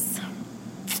gears.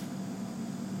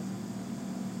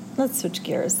 Let's switch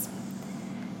gears.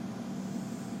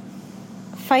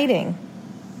 Fighting.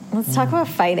 Let's talk about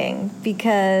fighting,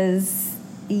 because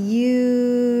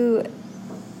you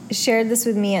shared this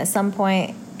with me at some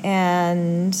point,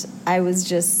 and I was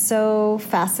just so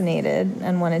fascinated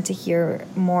and wanted to hear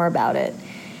more about it,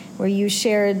 where you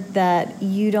shared that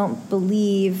you don't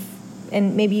believe,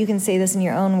 and maybe you can say this in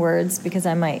your own words because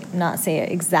I might not say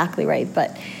it exactly right,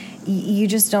 but you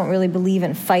just don't really believe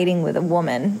in fighting with a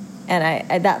woman. And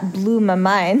I that blew my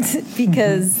mind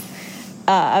because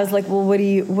I was like, well, what do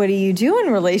you do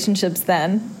in relationships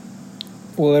then?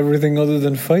 Well, everything other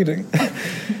than fighting.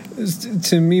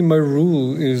 To me, my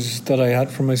rule is that I had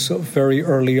for myself very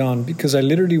early on, because I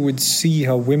literally would see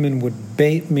how women would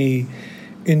bait me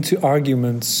into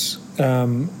arguments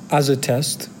as a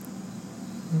test.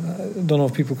 I don't know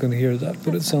if people can hear that,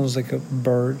 but it sounds like a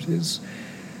bird is,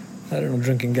 I don't know,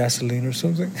 drinking gasoline or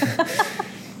something.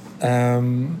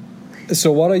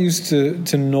 So what I used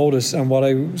to notice and what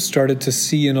I started to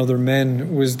see in other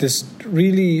men was this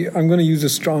really, I'm going to use a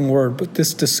strong word, but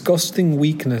this disgusting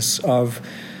weakness of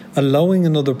allowing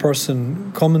another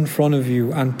person come in front of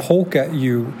you and poke at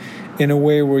you in a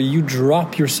way where you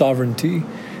drop your sovereignty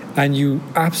and you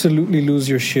absolutely lose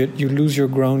your shit, you lose your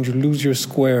ground, you lose your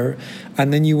square,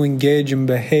 and then you engage in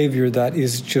behavior that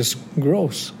is just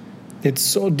gross. It's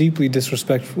so deeply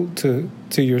disrespectful to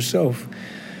yourself.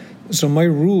 So my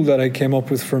rule that I came up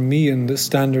with for me and the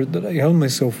standard that I held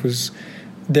myself was,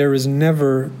 there is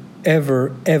never,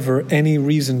 ever, ever any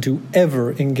reason to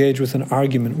ever engage with an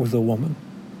argument with a woman,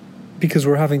 because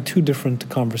we're having two different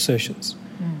conversations.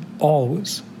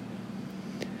 Always.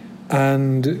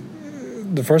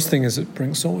 And the first thing is it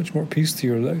brings so much more peace to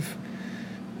your life.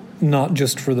 Not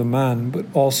just for the man, but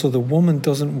also the woman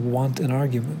doesn't want an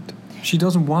argument. She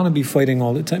doesn't want to be fighting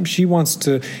all the time. She wants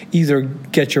to either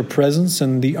get your presence,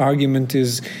 and the argument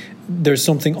is there's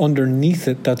something underneath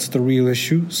it that's the real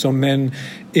issue. So men,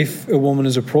 if a woman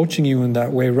is approaching you in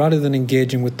that way, rather than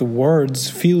engaging with the words,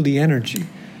 feel the energy.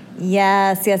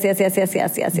 Yes. Yeah.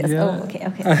 Oh,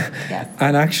 okay. Yes.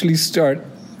 And actually start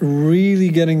really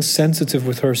getting sensitive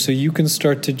with her, so you can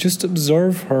start to just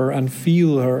observe her and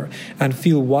feel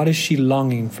what is she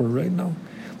longing for right now.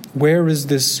 Where is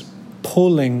this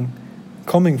pulling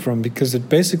coming from? Because it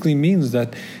basically means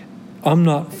that I'm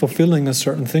not fulfilling a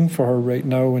certain thing for her right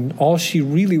now, and all she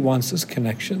really wants is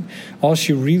connection. All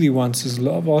she really wants is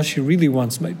love. All she really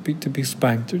wants might be to be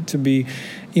spanked or to be,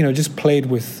 just played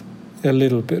with a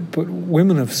little bit. But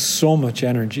women have so much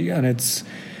energy, and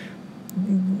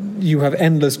you have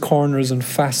endless corners and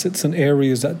facets and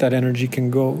areas that energy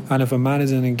can go. And if a man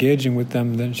isn't engaging with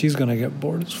them, then she's going to get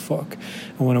bored as fuck.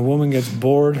 And when a woman gets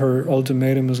bored, her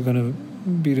ultimatum is going to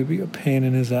be a pain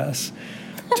in his ass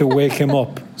to wake him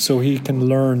up so he can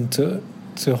learn to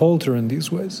hold her in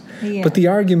these ways. Yeah. But the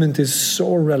argument is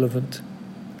so relevant.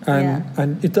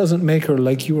 And it doesn't make her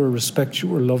like you or respect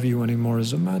you or love you anymore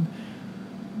as a man.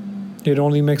 It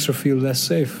only makes her feel less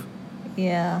safe.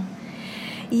 Yeah.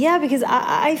 Yeah, because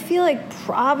I feel like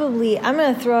probably, I'm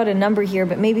going to throw out a number here,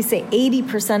 but maybe say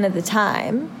 80% of the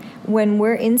time when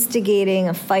we're instigating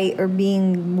a fight or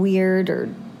being weird or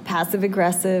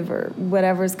passive-aggressive or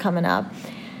whatever's coming up,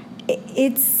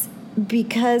 it's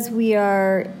because we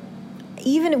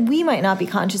might not be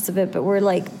conscious of it, but we're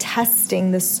like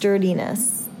testing the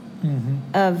sturdiness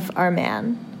of our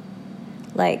man.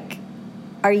 Like,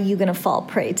 are you going to fall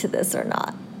prey to this or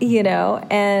not?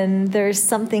 And there's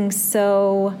something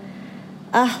so,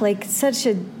 like such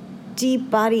a deep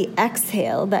body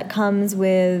exhale that comes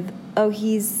with,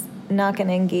 he's not going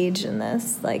to engage in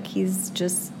this. Like he's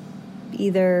just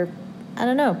either, I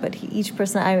don't know, but each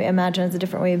person I imagine has a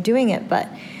different way of doing it. But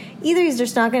either he's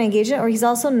just not going to engage in it, or he's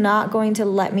also not going to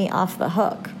let me off the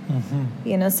hook.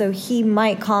 So he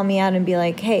might call me out and be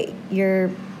like, hey,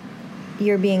 you're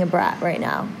being a brat right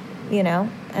now, And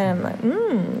I'm like,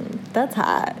 that's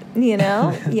hot,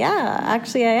 Yeah,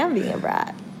 actually, I am being a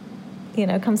brat.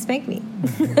 Come spank me.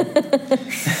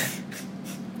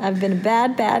 I've been a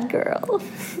bad girl.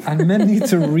 And men need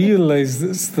to realize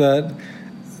this, that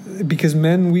because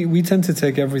men, we tend to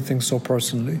take everything so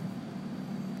personally.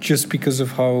 Just because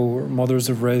of how our mothers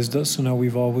have raised us and how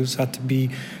we've always had to be,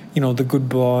 the good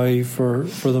boy for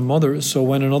the mothers. So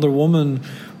when another woman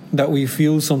that we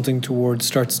feel something towards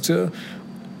starts to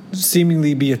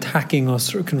seemingly be attacking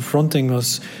us or confronting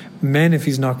us, men, if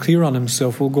he's not clear on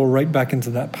himself, will go right back into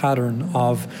that pattern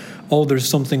of, there's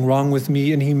something wrong with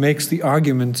me, and he makes the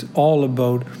argument all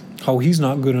about how he's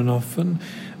not good enough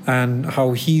and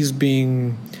how he's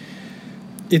being,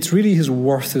 it's really his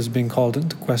worth is being called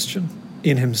into question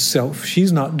in himself.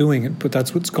 She's not doing it, but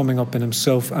that's what's coming up in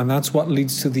himself, and that's what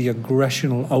leads to the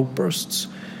aggressional outbursts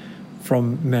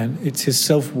from men. It's his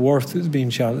self-worth is being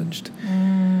challenged.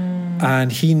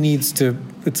 And he needs to,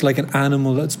 it's like an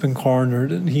animal that's been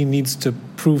cornered, and he needs to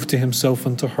prove to himself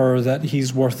and to her that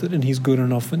he's worth it and he's good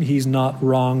enough and he's not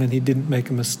wrong and he didn't make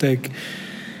a mistake.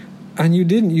 And you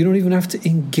didn't. You don't even have to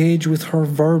engage with her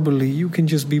verbally. You can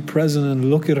just be present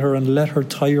and look at her and let her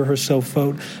tire herself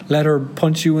out. Let her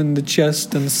punch you in the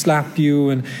chest and slap you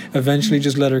and eventually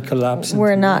just let her collapse.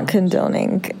 We're not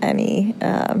condoning any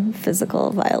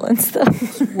physical violence, though.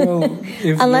 Well,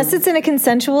 unless it's in a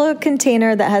consensual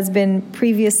container that has been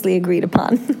previously agreed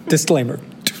upon. Disclaimer.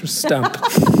 Stamp.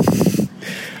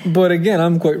 But again,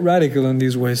 I'm quite radical in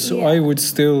these ways, so I would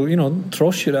still, throw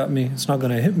shit at me. It's not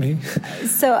going to hit me.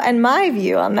 So, and my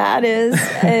view on that is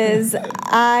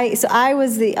I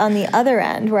was on the other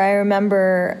end, where I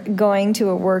remember going to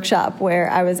a workshop where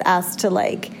I was asked to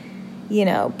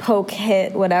poke,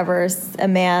 hit, whatever, a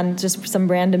man, just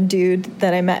some random dude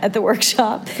that I met at the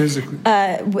workshop. Physically.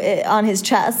 On his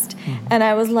chest. And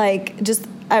I was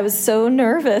I was so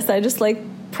nervous. I just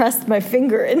pressed my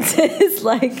finger into his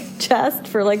chest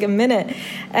for a minute,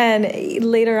 and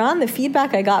later on the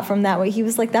feedback I got from that, he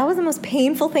was like, that was the most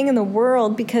painful thing in the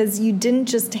world, because you didn't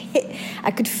just hit.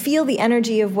 I could feel the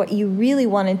energy of what you really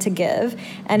wanted to give,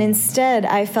 and instead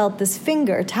I felt this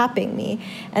finger tapping me.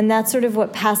 And that's sort of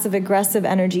what passive aggressive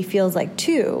energy feels like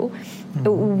too.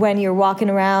 When you're walking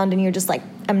around and you're just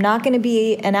I'm not going to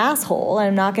be an asshole,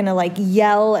 I'm not going to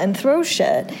yell and throw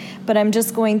shit, but I'm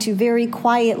just going to very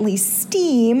quietly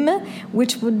steam,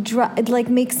 which would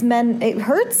makes men, it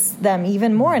hurts them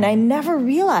even more. And I never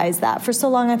realized that. For so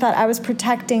long I thought I was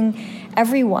protecting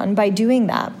everyone by doing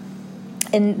that.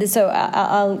 And so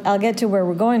I'll get to where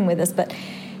we're going with this, but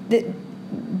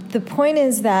the point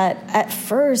is that at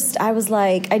first I was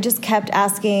like, I just kept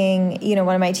asking,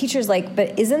 one of my teachers, like,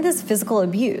 but isn't this physical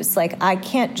abuse? Like, I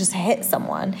can't just hit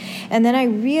someone. And then I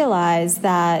realized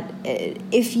that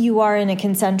if you are in a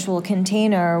consensual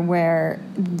container where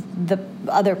the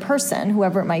other person,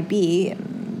 whoever it might be,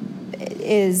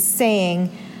 is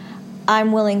saying,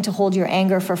 I'm willing to hold your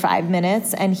anger for 5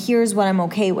 minutes, and here's what I'm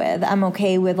okay with. I'm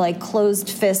okay with like closed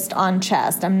fist on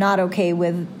chest. I'm not okay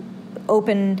with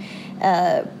open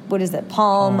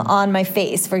palm on my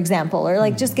face, for example, or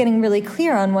like just getting really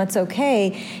clear on what's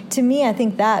okay. To me, I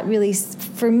think that really,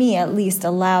 for me at least,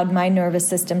 allowed my nervous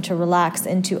system to relax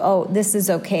into, oh, this is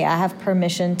okay. I have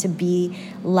permission to be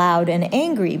loud and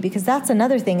angry, because that's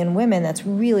another thing in women that's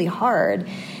really hard,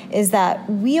 is that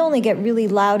we only get really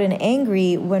loud and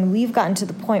angry when we've gotten to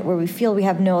the point where we feel we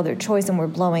have no other choice and we're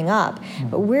blowing up.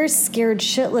 But we're scared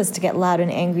shitless to get loud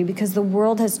and angry because the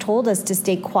world has told us to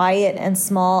stay quiet and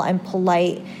small and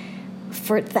polite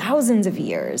for thousands of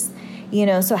years.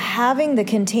 So having the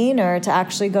container to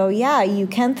actually go, yeah, you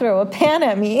can throw a pan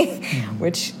at me,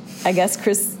 which I guess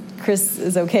Chris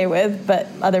is okay with, but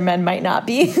other men might not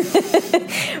be,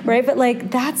 right? But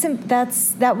like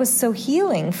that was so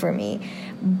healing for me.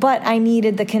 But I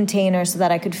needed the container so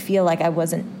that I could feel like I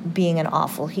wasn't being an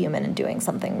awful human and doing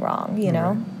something wrong,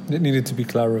 Right. It needed to be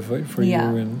clarified for you.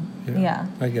 And yeah,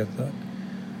 I get that.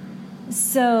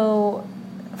 So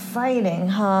fighting,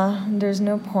 there's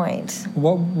no point.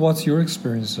 What's your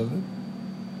experience of it?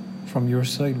 From your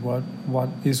side, what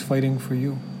is fighting for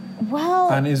you? Well,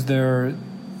 and is there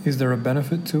a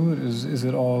benefit to it? Is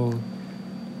it all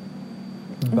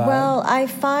bad? Well, I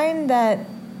find that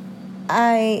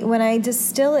when I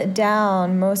distill it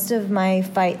down, most of my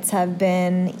fights have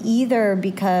been either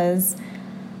because,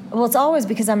 it's always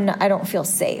because I don't feel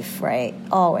safe, right?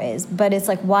 Always. But it's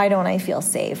like, why don't I feel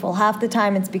safe? Well, half the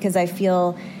time it's because I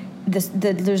feel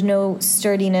there's no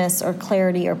sturdiness or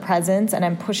clarity or presence, and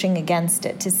I'm pushing against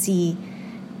it to see.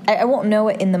 I won't know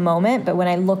it in the moment, but when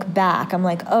I look back, I'm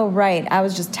like, oh, right, I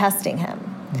was just testing him.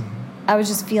 Mm-hmm. I was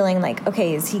just feeling like,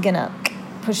 okay, is he going to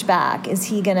push back? Is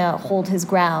he going to hold his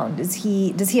ground? Does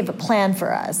he have a plan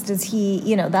for us? Does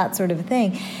he, that sort of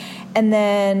thing. And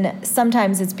then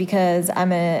sometimes it's because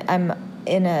I'm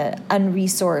in a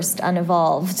unresourced,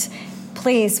 unevolved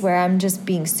place where I'm just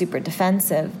being super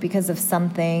defensive because of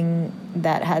something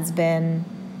that has been,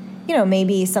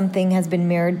 maybe something has been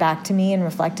mirrored back to me and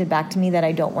reflected back to me that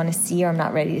I don't want to see or I'm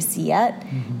not ready to see yet.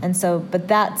 Mm-hmm. And so, but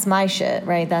that's my shit,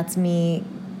 right? That's me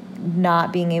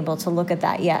not being able to look at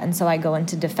that yet. And so I go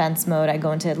into defense mode. I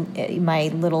go into my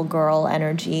little girl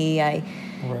energy. I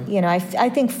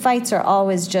think fights are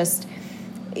always just,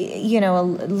 a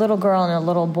little girl and a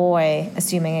little boy,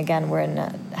 assuming, again, we're in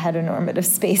a heteronormative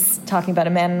space talking about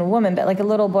a man and a woman, but like a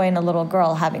little boy and a little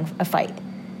girl having a fight.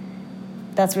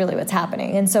 That's really what's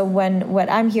happening. And so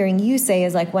what I'm hearing you say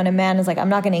is like when a man is like, I'm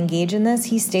not going to engage in this,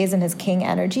 he stays in his king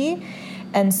energy.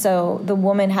 And so the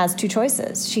woman has two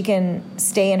choices. She can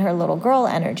stay in her little girl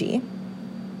energy,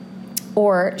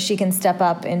 or she can step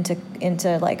up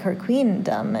into like her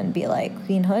queendom and be like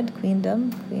queendom,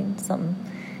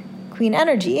 queen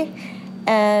energy.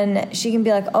 And she can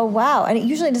be like, oh, wow. And it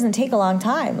usually doesn't take a long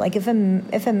time. Like if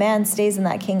a man stays in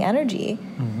that king energy,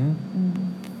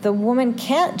 mm-hmm. the woman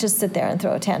can't just sit there and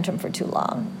throw a tantrum for too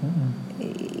long.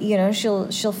 Mm-hmm.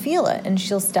 She'll feel it and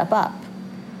she'll step up.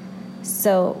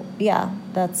 So, yeah,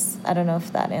 I don't know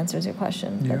if that answers your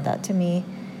question, but that to me,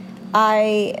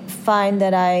 I find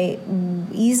that I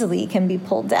easily can be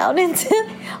pulled down into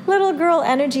little girl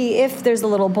energy if there's a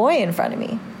little boy in front of me.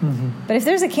 Mm-hmm. But if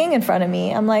there's a king in front of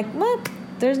me, I'm like, what?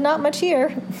 There's not much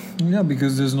here. Yeah,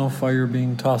 because there's no fire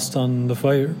being tossed on the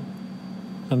fire.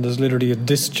 And there's literally a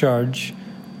discharge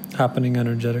happening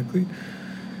energetically.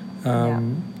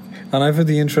 And I've had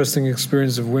the interesting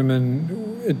experience of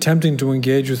women attempting to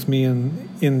engage with me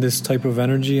in this type of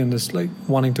energy and this like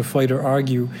wanting to fight or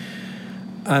argue,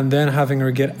 and then having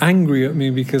her get angry at me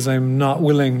because I'm not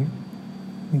willing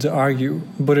to argue.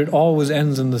 But it always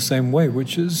ends in the same way,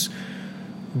 which is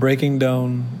breaking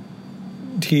down,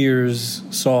 tears,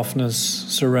 softness,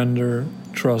 surrender,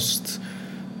 trust,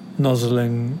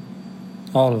 nuzzling,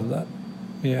 all of that.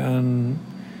 Yeah,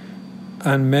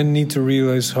 and men need to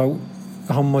realize how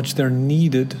much they're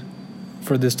needed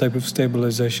for this type of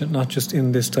stabilization, not just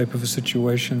in this type of a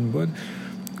situation, but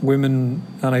women,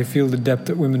 and I feel the depth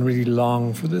that women really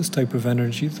long for this type of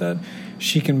energy, that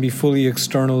she can be fully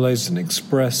externalized and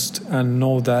expressed and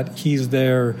know that he's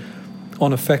there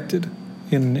unaffected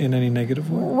in any negative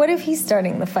way. What if he's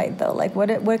starting the fight, though? Like,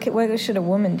 what should a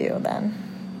woman do then?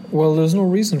 Well, there's no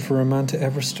reason for a man to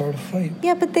ever start a fight.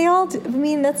 Yeah, but they all do. I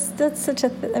mean, that's such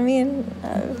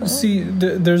a... See,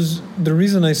 there's the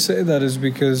reason I say that is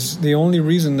because the only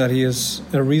reason that he has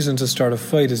a reason to start a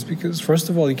fight is because, first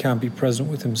of all, he can't be present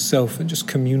with himself and just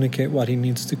communicate what he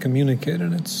needs to communicate,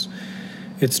 and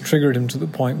it's triggered him to the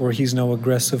point where he's now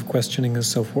aggressive, questioning his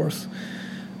self-worth.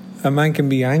 A man can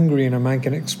be angry and a man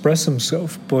can express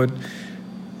himself, but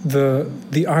the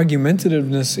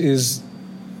argumentativeness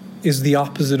is the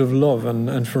opposite of love,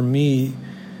 and for me,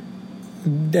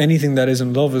 anything that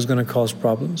isn't love is going to cause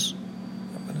problems.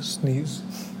 I'm going to sneeze.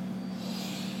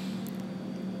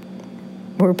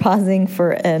 We're pausing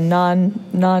for a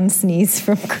non-sneeze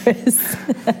from Chris.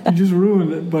 You just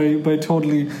ruined it by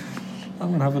totally... I'm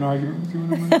going to have an argument with you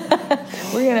in a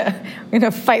minute. We're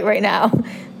gonna fight right now.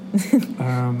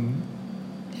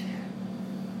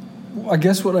 I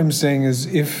guess what I'm saying is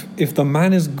if the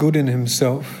man is good in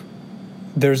himself,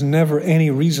 there's never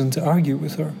any reason to argue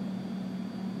with her.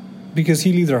 Because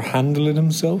he'll either handle it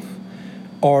himself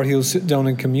or he'll sit down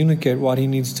and communicate what he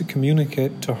needs to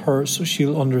communicate to her so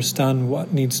she'll understand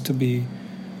what needs to be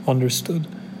understood.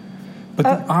 But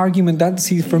the argument,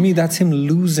 for me, that's him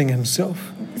losing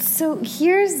himself. So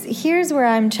here's where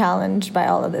I'm challenged by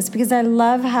all of this, because I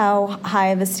love how high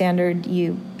of a standard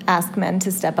you ask men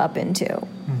to step up into.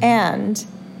 Mm-hmm. And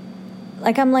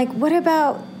I'm like, what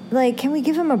about, can we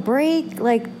give him a break?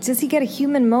 Does he get a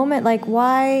human moment?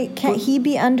 Why can't he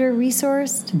be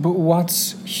under-resourced? But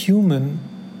what's human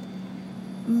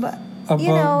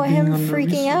about him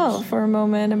freaking out for a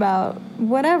moment about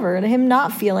whatever, him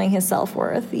not feeling his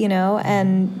self-worth,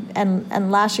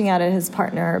 and lashing out at his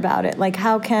partner about it.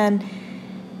 How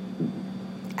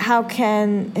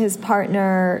can his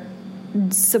partner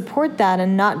support that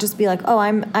and not just be like, oh,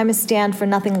 I'm a stand for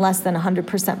nothing less than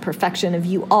 100% perfection of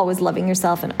you always loving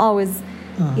yourself and always,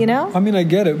 I mean, I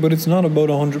get it, but it's not about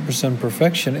 100%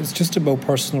 perfection. It's just about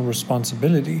personal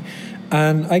responsibility.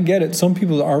 And I get it. Some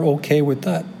people are okay with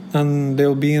that. And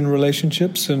they'll be in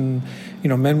relationships and,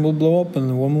 men will blow up and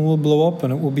the woman will blow up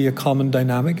and it will be a common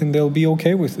dynamic and they'll be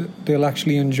okay with it. They'll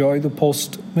actually enjoy the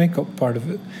post-makeup part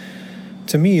of it.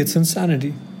 To me, it's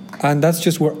insanity. And that's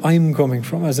just where I'm coming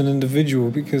from as an individual,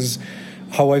 because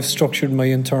how I've structured my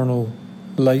internal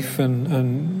life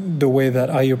and the way that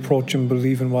I approach and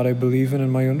believe in what I believe in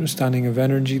and my understanding of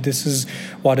energy, this is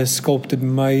what has sculpted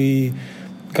my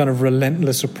kind of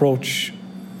relentless approach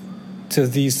to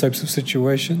these types of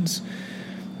situations.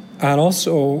 And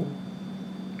also,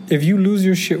 if you lose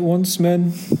your shit once,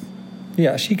 man,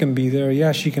 yeah, she can be there,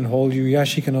 yeah, she can hold you, yeah,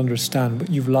 she can understand, but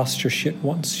you've lost your shit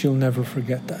once. She'll never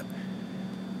forget that.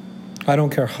 I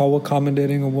don't care how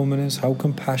accommodating a woman is, how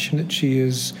compassionate she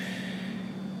is,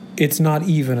 it's not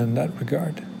even in that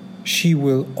regard. She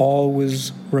will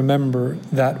always remember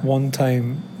that one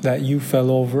time that you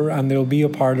fell over, and there'll be a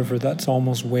part of her that's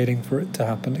almost waiting for it to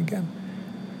happen again.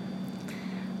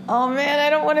 Oh man, I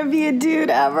don't want to be a dude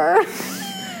ever.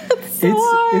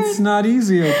 It's not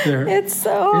easy out there. It's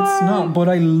so hard. It's not, but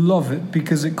I love it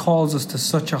because it calls us to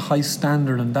such a high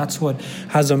standard, and that's what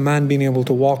has a man being able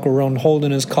to walk around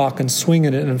holding his cock and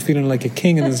swinging it and feeling like a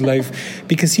king in his life,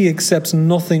 because he accepts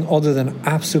nothing other than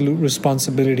absolute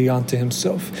responsibility onto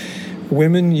himself.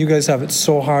 Women, you guys have it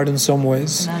so hard in some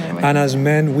ways, and as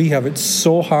men, we have it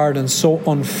so hard and so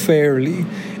unfairly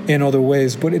in other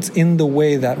ways, but it's in the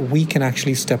way that we can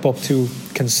actually step up to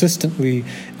consistently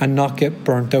and not get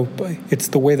burnt out by. It's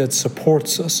the way that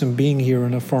supports us in being here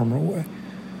in a firmer way.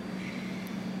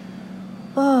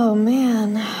 Oh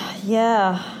man,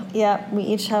 yeah. We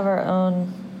each have our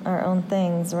own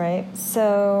things, right?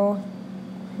 So,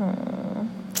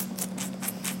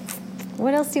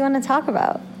 what else do you want to talk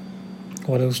about?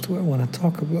 What else do I want to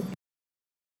talk about?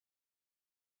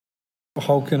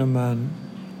 How can a man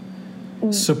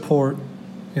support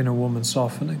in a woman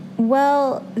softening?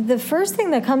 Well, the first thing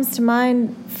that comes to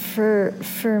mind for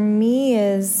me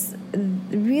is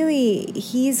really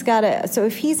he's got to... So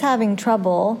if he's having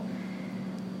trouble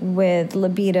with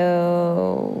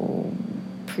libido,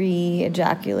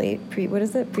 pre-ejaculate,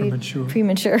 premature.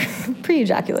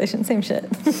 Pre-ejaculation, same shit.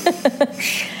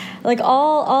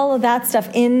 all of that stuff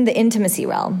in the intimacy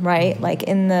realm, right? Mm-hmm. Like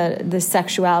in the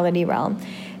sexuality realm.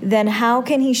 Then how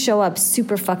can he show up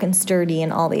super fucking sturdy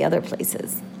in all the other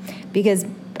places? Because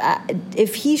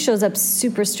if he shows up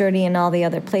super sturdy in all the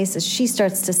other places, she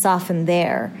starts to soften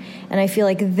there. And I feel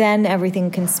like then everything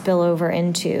can spill over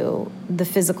into the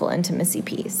physical intimacy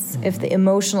piece, if the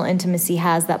emotional intimacy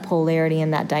has that polarity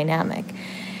and that dynamic.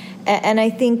 And I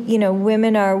think,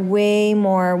 women are way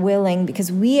more willing,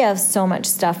 because we have so much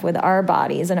stuff with our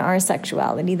bodies and our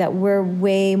sexuality, that we're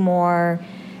way more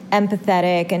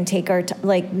empathetic and take our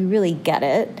like we really get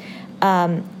it.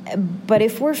 But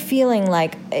if we're feeling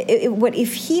like what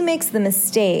if he makes the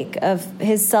mistake of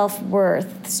his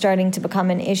self-worth starting to become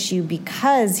an issue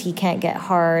because he can't get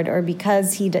hard, or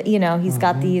because he's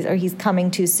got these, or he's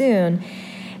coming too soon,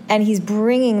 and he's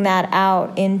bringing that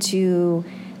out into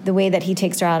the way that he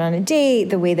takes her out on a date,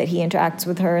 the way that he interacts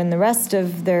with her and the rest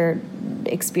of their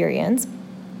experience,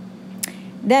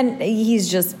 then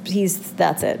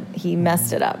that's it. He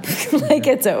messed it up. Like,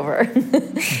 it's over.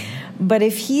 But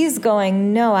if he's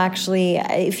going, no, actually,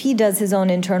 if he does his own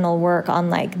internal work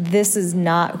on like, this is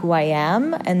not who I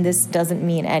am, and this doesn't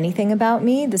mean anything about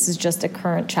me, this is just a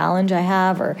current challenge I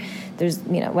have, or there's,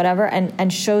 whatever,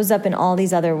 and shows up in all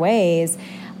these other ways,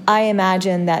 I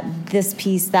imagine that this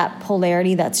piece, that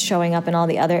polarity that's showing up in all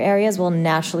the other areas, will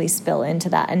naturally spill into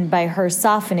that. And by her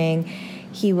softening,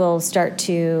 he will start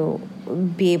to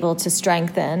be able to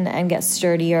strengthen and get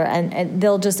sturdier, and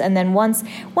they'll just, and then once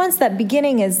that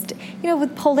beginning is,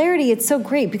 with polarity, it's so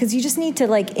great because you just need to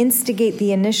like instigate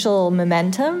the initial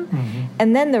momentum,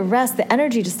 and then the rest, the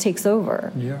energy just takes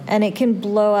over, and it can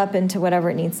blow up into whatever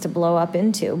it needs to blow up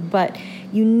into. But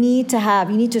you need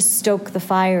to stoke the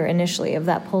fire initially of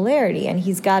that polarity, and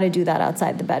he's got to do that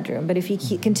outside the bedroom. But if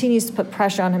he continues to put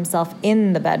pressure on himself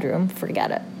in the bedroom,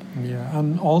 forget it. Yeah,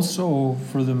 and also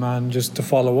for the man, just to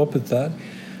follow up with that,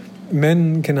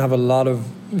 men can have a lot of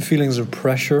feelings of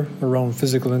pressure around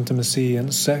physical intimacy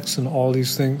and sex and all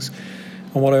these things.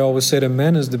 And what I always say to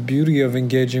men is the beauty of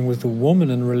engaging with a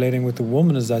woman and relating with a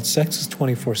woman is that sex is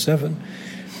 24/7.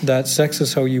 That sex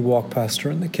is how you walk past her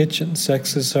in the kitchen.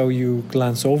 Sex is how you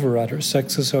glance over at her.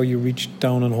 Sex is how you reach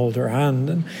down and hold her hand.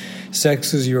 And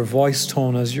sex is your voice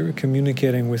tone as you're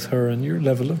communicating with her, and your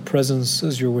level of presence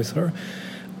as you're with her.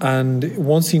 And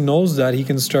once he knows that, he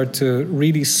can start to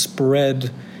really spread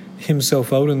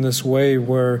himself out in this way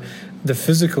where the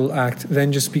physical act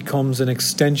then just becomes an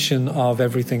extension of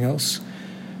everything else.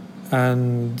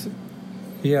 And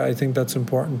yeah, I think that's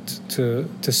important to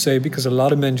say, because a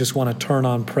lot of men just want to turn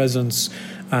on presence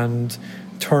and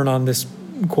turn on this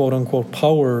quote-unquote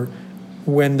power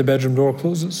when the bedroom door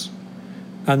closes.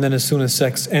 And then as soon as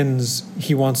sex ends,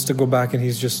 he wants to go back and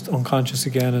he's just unconscious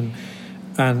again and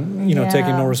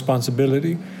taking no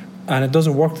responsibility. And it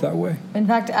doesn't work that way. In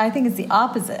fact, I think it's the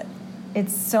opposite.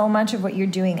 It's so much of what you're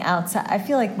doing outside. I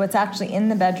feel like what's actually in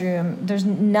the bedroom, there's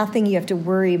nothing you have to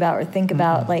worry about or think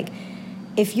about. Like,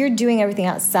 if you're doing everything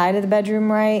outside of the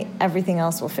bedroom right, everything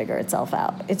else will figure itself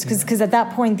out. It's because at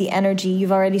that point, the energy,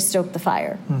 you've already stoked the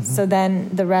fire. So then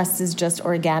the rest is just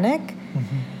organic.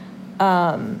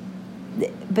 But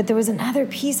there was another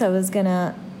piece I was going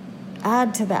to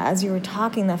add to that as you were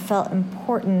talking that felt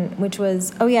important, which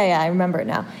was, I remember it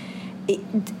now.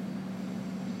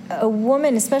 A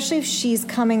woman, especially if she's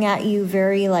coming at you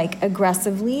very like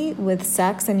aggressively with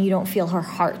sex and you don't feel her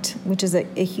heart, which is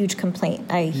a huge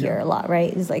complaint I hear a lot,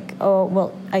 right? It's like, oh,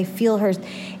 well, I feel her.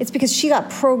 It's because she got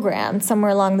programmed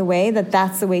somewhere along the way that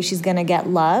that's the way she's going to get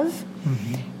love.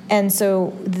 And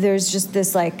so there's just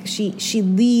this like, she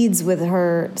leads with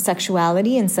her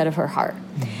sexuality instead of her heart.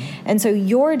 And so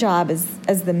your job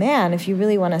as the man, if you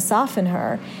really want to soften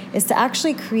her, is to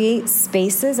actually create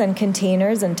spaces and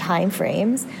containers and time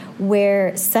frames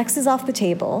where sex is off the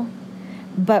table,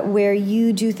 but where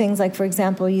you do things like, for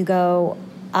example, you go,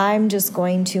 I'm just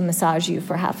going to massage you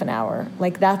for half an hour.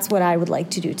 Like, that's what I would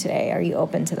like to do today. Are you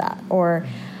open to that? Or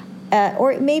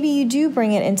maybe you do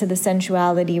bring it into the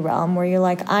sensuality realm where you're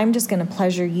like, I'm just going to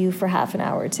pleasure you for half an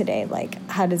hour today. Like,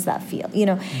 how does that feel?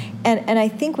 And I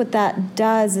think what that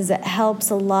does is it helps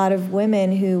a lot of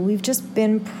women who we've just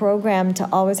been programmed to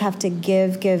always have to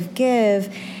give,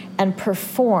 and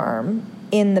perform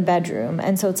in the bedroom.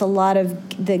 And so it's a lot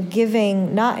of the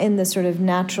giving, not in the sort of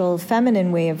natural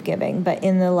feminine way of giving, but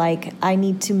in the like, I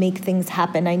need to make things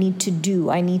happen. I need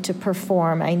to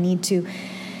perform. I need to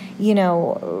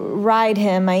ride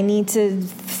him. I need to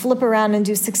flip around and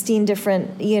do 16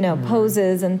 different,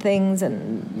 poses and things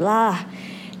and blah.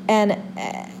 And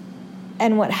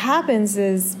what happens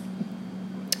is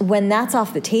when that's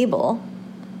off the table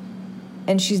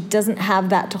and she doesn't have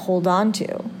that to hold on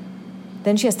to,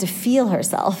 then she has to feel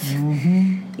herself,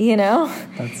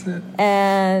 That's it.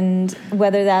 And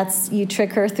whether that's you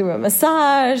trick her through a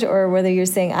massage or whether you're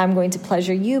saying, I'm going to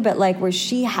pleasure you, but like where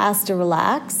she has to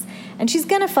relax. And she's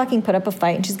going to fucking put up a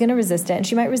fight and she's going to resist it. And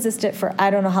she might resist it for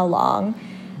I don't know how long.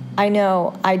 I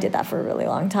know I did that for a really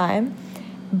long time.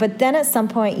 But then at some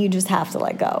point you just have to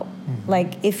let go.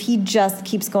 Like if he just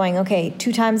keeps going, okay,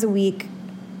 2 times a week,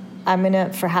 I'm going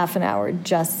to, for half an hour,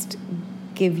 just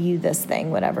give you this thing,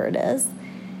 whatever it is.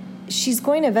 She's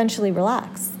going to eventually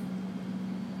relax.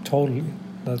 Totally.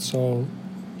 That's all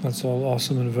That's all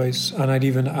awesome advice. And I'd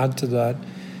even add to that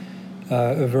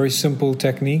a very simple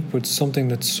technique, but something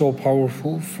that's so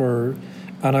powerful for,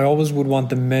 and I always would want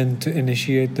the men to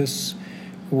initiate this,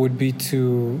 would be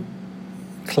to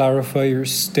clarify your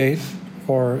state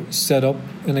or set up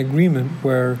an agreement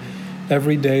where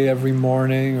every day, every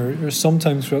morning, or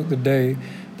sometimes throughout the day,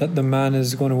 that the man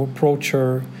is going to approach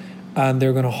her and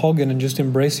they're going to hug and just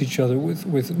embrace each other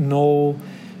with no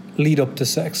lead up to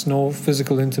sex, no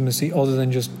physical intimacy other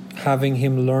than just having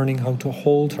him learning how to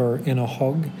hold her in a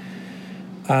hug,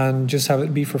 and just have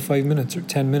it be for 5 minutes or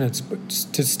 10 minutes, but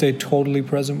to stay totally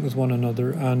present with one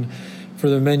another. And for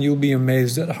the men, you'll be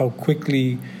amazed at how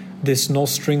quickly this no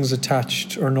strings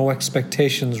attached, or no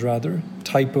expectations rather,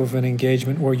 type of an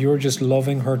engagement where you're just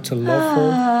loving her to love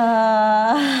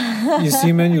her. You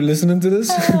see, man, you listening to this?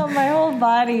 My whole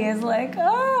body is like,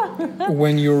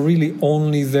 when you're really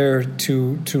only there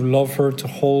to love her, to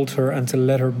hold her, and to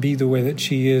let her be the way that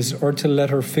she is, or to let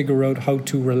her figure out how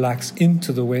to relax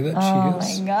into the way that she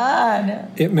is. Oh my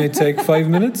God. It may take 5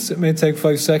 minutes, it may take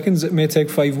 5 seconds, it may take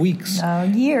 5 weeks. No,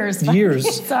 years.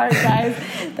 Years. Sorry, guys.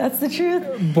 That's the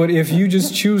truth. But if you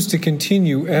just choose to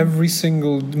continue every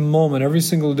single moment, every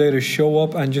single day, to show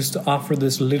up and just to offer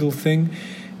this little thing,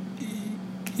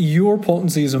 your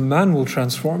potency as a man will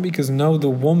transform, because now the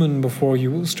woman before you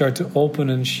will start to open,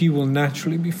 and she will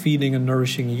naturally be feeding and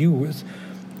nourishing you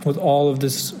with all of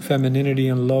this femininity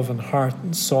and love and heart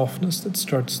and softness that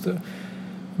starts to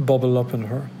bubble up in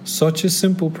her. Such a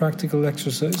simple, practical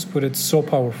exercise, but it's so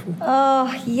powerful.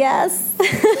 Oh, yes.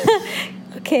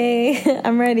 Okay,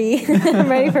 I'm ready. I'm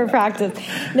ready for practice.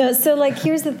 No, so like,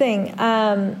 here's the thing.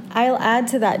 I'll add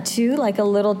to that too, like a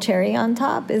little cherry on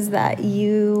top, is that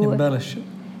you... Embellish it.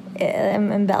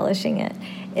 I'm embellishing it.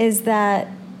 Is that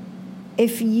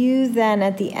if you then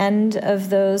at the end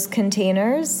of those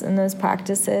containers and those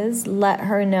practices let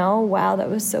her know, wow, that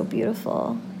was so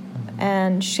beautiful,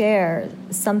 and share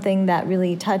something that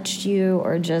really touched you,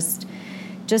 or just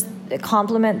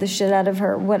compliment the shit out of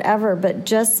her, whatever, but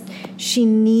just she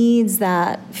needs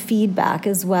that feedback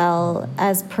as well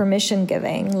as permission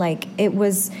giving. Like, it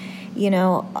was,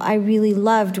 I really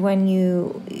loved when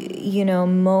you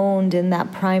moaned in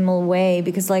that primal way,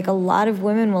 because like a lot of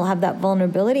women will have that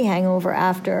vulnerability hangover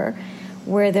after,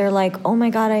 where they're like, oh my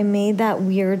God, I made that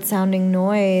weird sounding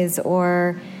noise,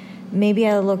 or maybe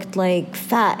I looked like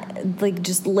fat, like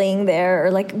just laying there,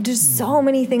 or like just so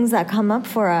many things that come up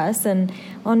for us. And,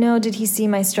 oh no, did he see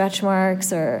my stretch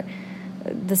marks, or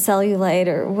the cellulite,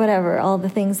 or whatever, all the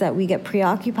things that we get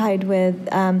preoccupied with.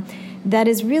 That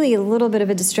is really a little bit of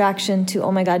a distraction to,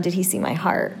 oh my God, did he see my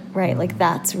heart, right? Like,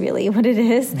 that's really what it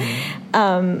is.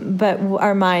 But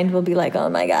our mind will be like, oh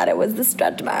my God, it was the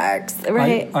stretch marks,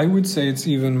 right? I would say it's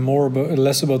even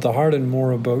less about the heart and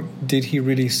more about, did he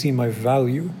really see my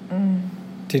value?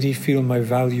 Did he feel my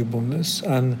valuableness?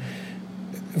 And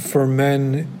for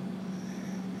men,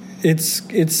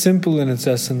 it's simple in its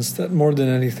essence, that more than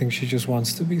anything, she just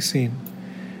wants to be seen.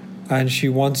 And she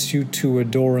wants you to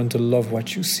adore and to love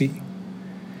what you see.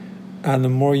 And the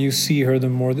more you see her, the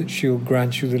more that she'll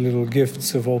grant you the little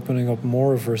gifts of opening up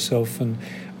more of herself and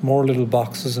more little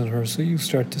boxes in her. So you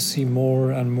start to see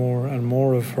more and more and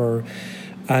more of her.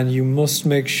 And you must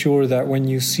make sure that when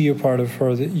you see a part of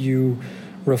her, that you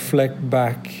reflect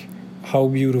back how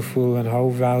beautiful and how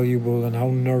valuable and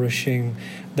how nourishing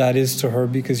that is to her,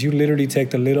 because you literally take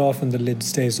the lid off and the lid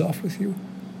stays off with you,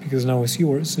 because now it's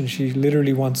yours, and she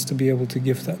literally wants to be able to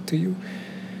give that to you.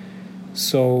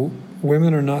 So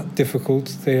women are not difficult.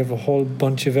 They have a whole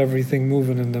bunch of everything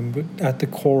moving in them, but at the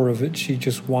core of it, she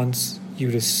just wants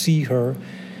you to see her,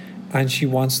 and she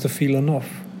wants to feel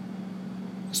enough.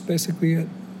 That's basically it.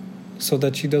 So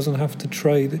that she doesn't have to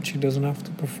try, that she doesn't have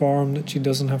to perform, that she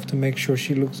doesn't have to make sure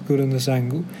she looks good in this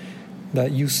angle,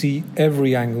 that you see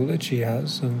every angle that she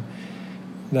has, and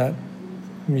that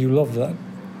you love that.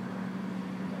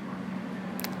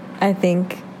 I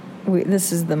think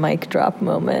this is the mic drop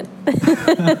moment.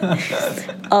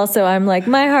 Also, I'm like,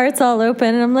 my heart's all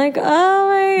open, and I'm like, oh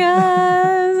my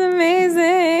God, it's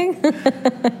amazing.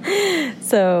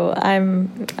 So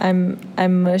I'm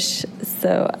mush.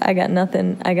 So I got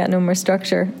nothing. I got no more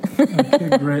structure.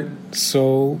 Okay, great.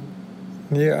 So,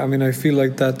 yeah, I mean, I feel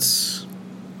like that's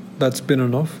been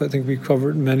enough. I think we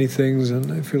covered many things,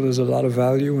 and I feel there's a lot of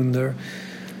value in there.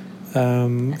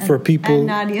 For people, and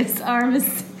Nadia's arm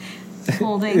is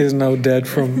holding. is now dead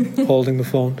from holding the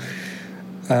phone.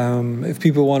 If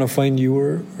people want to find you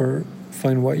or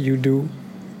find what you do,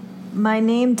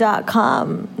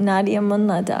 myname.com,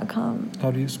 nadiamunla.com.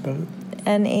 How do you spell it?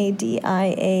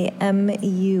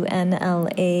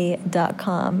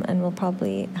 NADIAMUNLA.com, and we'll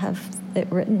probably have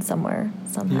it written somewhere,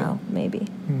 somehow, maybe.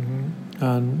 Mm-hmm.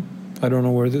 And I don't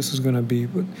know where this is going to be,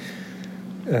 but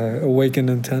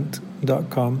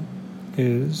awakenintent.com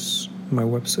is my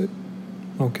website.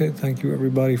 Okay, thank you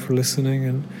everybody for listening,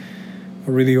 and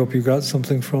I really hope you got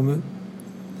something from it,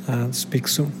 and speak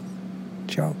soon.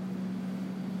 Ciao.